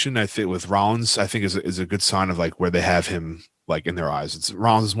situation. I think with Rollins, I think is a good sign of like where they have him like in their eyes.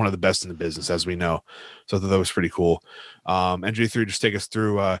 Rollins is one of the best in the business, as we know. So I thought that was pretty cool. NJ3, just take us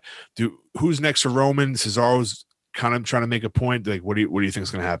through. Who's next for Roman? Cesaro's kind of trying to make a point. Like, what do you think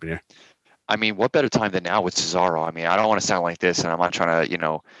is going to happen here? I mean, what better time than now with Cesaro? I mean, I don't want to sound like this, and I'm not trying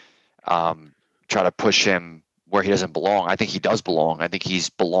to, try to push him where he doesn't belong. I think he does belong. I think he's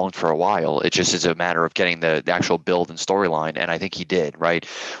belonged for a while. It just is a matter of getting the actual build and storyline, and I think he did, right?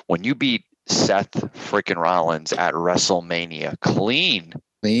 When you beat Seth freaking Rollins at WrestleMania clean,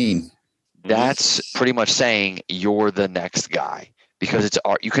 that's pretty much saying you're the next guy. Because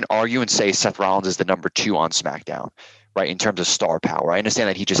you can argue and say Seth Rollins is the number 2 on SmackDown, right, in terms of star power. I understand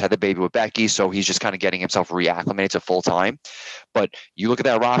that he just had the baby with Becky, so he's just kind of getting himself reacclimated to full time. But you look at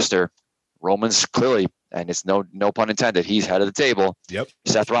that roster, Roman's clearly, and it's no pun intended, he's head of the table. Yep.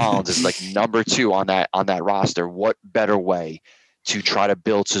 Seth Rollins is like number 2 on that roster. What better way to try to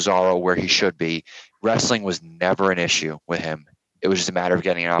build Cesaro where he should be? Wrestling was never an issue with him. It was just a matter of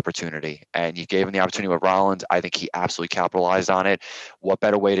getting an opportunity, and you gave him the opportunity with Rollins. I think he absolutely capitalized on it. What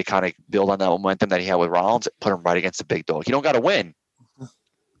better way to kind of build on that momentum that he had with Rollins? Put him right against the big dog. You don't got to win.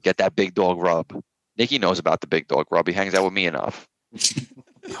 Get that big dog rub. Nikki knows about the big dog rub. He hangs out with me enough.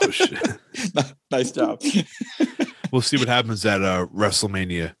 Oh shit! Nice job. We'll see what happens at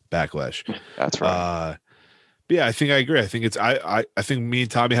WrestleMania Backlash. That's right. But yeah, I think I agree. I think it's I think me and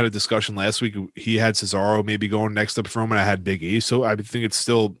Tommy had a discussion last week. He had Cesaro maybe going next up for him, and I had Big E. So I think it's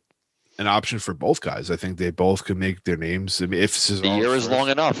still an option for both guys. I think they both can make their names. I mean, if Cesaro the year is long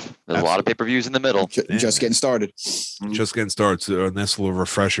enough, there's a lot of pay-per-views in the middle. Just getting started. Just getting started. So a nice little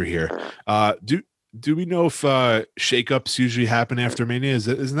refresher here. Do we know if shakeups usually happen after Mania?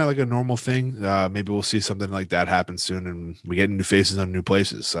 Isn't that like a normal thing? Maybe we'll see something like that happen soon, and we get new faces on new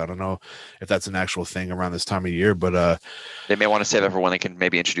places. So I don't know if that's an actual thing around this time of year, but they may want to save that for when they can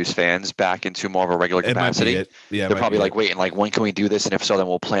maybe introduce fans back into more of a regular capacity. Yeah, they're probably like waiting, like when can we do this? And if so, then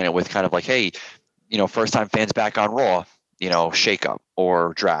we'll plan it with kind of like, hey, first time fans back on Raw, shakeup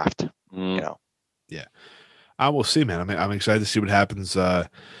or draft. Yeah, I will see, man. I'm excited to see what happens.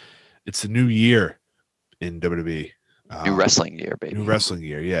 It's a new year in WWE. New wrestling year, baby. New wrestling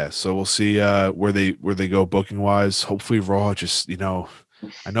year, yeah. So we'll see where they go booking wise. Hopefully Raw just, I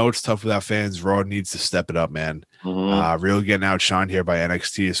know it's tough without fans. Raw needs to step it up, man. Really getting outshined here by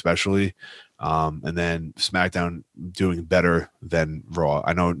NXT especially. And then SmackDown doing better than Raw.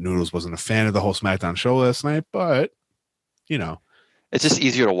 I know Noodles wasn't a fan of the whole SmackDown show last night, but it's just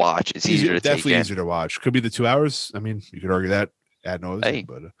easier to watch. It's easier to definitely take easier to watch. Could be the 2 hours. I mean, you could argue that ad nauseam,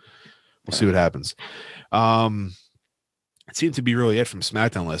 but we'll see what happens. It seemed to be really it from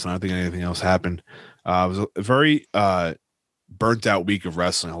SmackDown last night. I don't think anything else happened. It was a very burnt out week of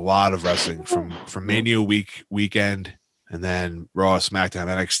wrestling. A lot of wrestling from Mania weekend, and then Raw, SmackDown,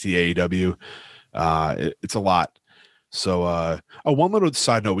 NXT, AEW. It's a lot. So, one little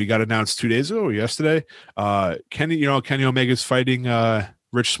side note: we got announced 2 days ago or yesterday. Kenny Omega's fighting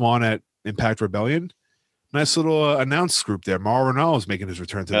Rich Swann at Impact Rebellion. nice little announced group there. Mauro Ranallo is making his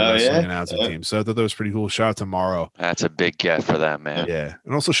return to the wrestling announcing team. So I thought that was pretty cool. Shout out to Mauro. That's a big get for them, man. Yeah.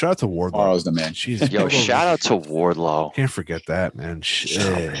 And also shout out to Wardlow. Mauro's the man. Jeez, Yo, shout out to Wardlow. Can't forget that, man.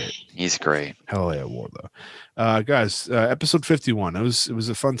 Shit. He's great. Hell yeah, Wardlow. Guys, episode 51. It was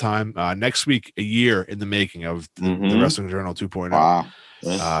a fun time. Next week, a year in the making of the Wrestling Journal 2.0.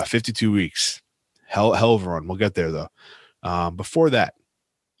 Wow. 52 weeks. Hell of a run. We'll get there, though. Before that,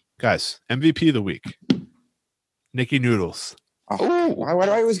 guys, MVP of the week. Nikki Noodles. Oh, why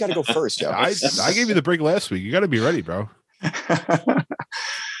do I always got to go first, Joe? I gave you the break last week. You got to be ready, bro.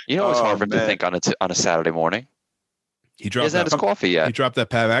 You know it's hard for him to think on a Saturday morning. He dropped hasn't had his coffee yet. He dropped that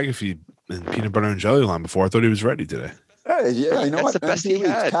Pat McAfee and peanut butter and jelly line before. I thought he was ready today. Hey, yeah, you know That's what? the best he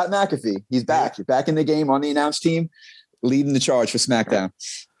had. Pat McAfee. He's back. You're back in the game on the announced team, leading the charge for SmackDown.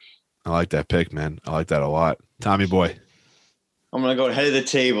 I like that pick, man. I like that a lot. Tommy boy. I'm going to go head of the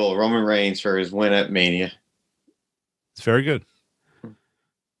table, Roman Reigns, for his win at Mania. It's very good.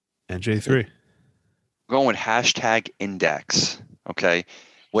 And J3. Going with #index. Okay.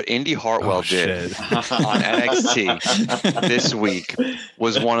 What Indy Hartwell did on NXT this week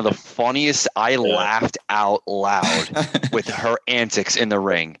was one of the funniest. I laughed out loud with her antics in the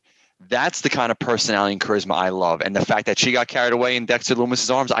ring. That's the kind of personality and charisma I love. And the fact that she got carried away in Dexter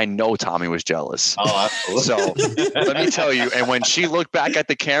Loomis's arms, I know Tommy was jealous. Oh, absolutely. So let me tell you, and when she looked back at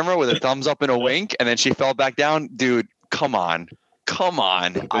the camera with a thumbs up and a wink, and then she fell back down, dude, come on.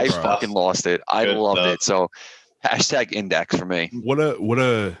 I fucking lost it. I loved it. So #index for me. What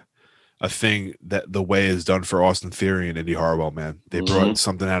a thing that the way is done for Austin Theory and Indy Hartwell, man. They brought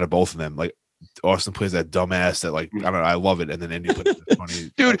something out of both of them. Like Austin plays that dumbass that, like, I don't know, I love it. And then Indy plays that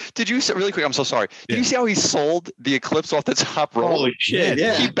funny. Dude, did you see, really quick? I'm so sorry. Did you see how he sold the Eclipse off the top rope? Holy shit!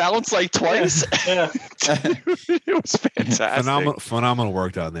 Yeah, he balanced like twice. Yeah. It was fantastic. Phenomenal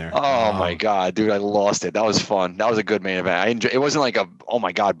work down there. Oh my god, dude, I lost it. That was fun. That was a good main event. It wasn't like a oh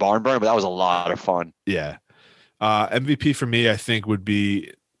my god barn burner, but that was a lot of fun. Yeah. MVP for me, I think, would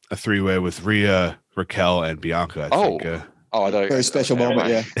be a 3-way with Rhea, Raquel, and Bianca. I think. I thought Very special moment,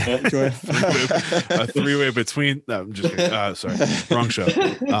 yeah. A 3-way between. No, I'm just kidding. Sorry, wrong show.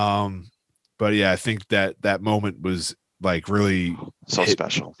 But yeah, I think that moment was like really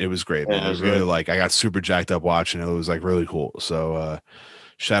special. It was great, man. It was really like I got super jacked up watching it. It was like really cool. So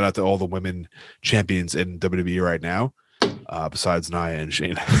shout out to all the women champions in WWE right now, besides Nia and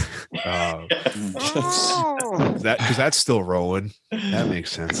Shayna. Because that's still rolling. That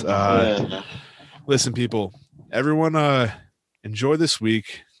makes sense. Listen, people. Everyone enjoy this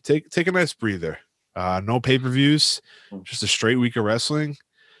week. Take a nice breather. No pay-per-views, just a straight week of wrestling.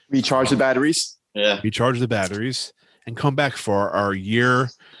 Recharge the batteries. Yeah. Recharge the batteries and come back for our year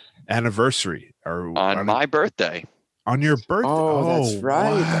anniversary. On my birthday. On your birthday. Oh, that's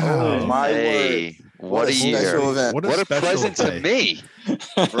right. Wow. Oh, my word. What a year. Event. What a present day. to me.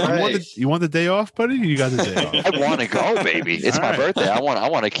 Right. You want the day off, buddy? You got the day off. I want to go, baby. It's my birthday. I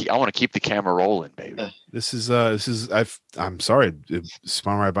want to keep the camera rolling, baby. This is I'm sorry. It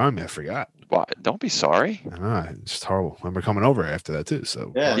spun right by me. I forgot. Well, don't be sorry. I know, it's just horrible. And we're coming over after that too.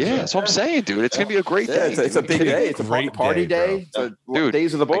 So Yeah, that's what I'm saying, dude. It's gonna be a great day. It's a big day. It's a Great party day. Dude,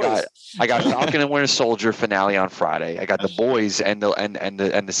 Days of the boys. I got Falcon and Winter Soldier finale on Friday. I got the boys and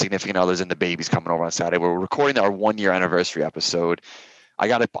the significant others and the babies coming over on Saturday. We're recording our 1-year anniversary episode. I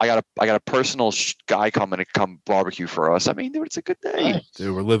got a personal guy coming to come barbecue for us. I mean, dude, it's a good day.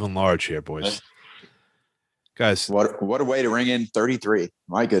 Dude, we're living large here, boys. Guys, what a way to ring in 33.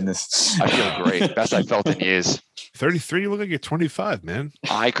 My goodness. I feel great. Best I felt in years. 33, you look like you're 25, man.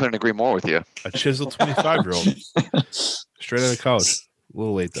 I couldn't agree more with you. A chiseled 25-year-old. Straight out of college. A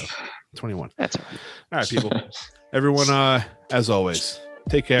little late, though. 21. That's all right. All right, people. Everyone, as always,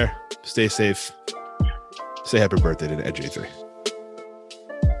 take care. Stay safe. Say happy birthday to NJ3.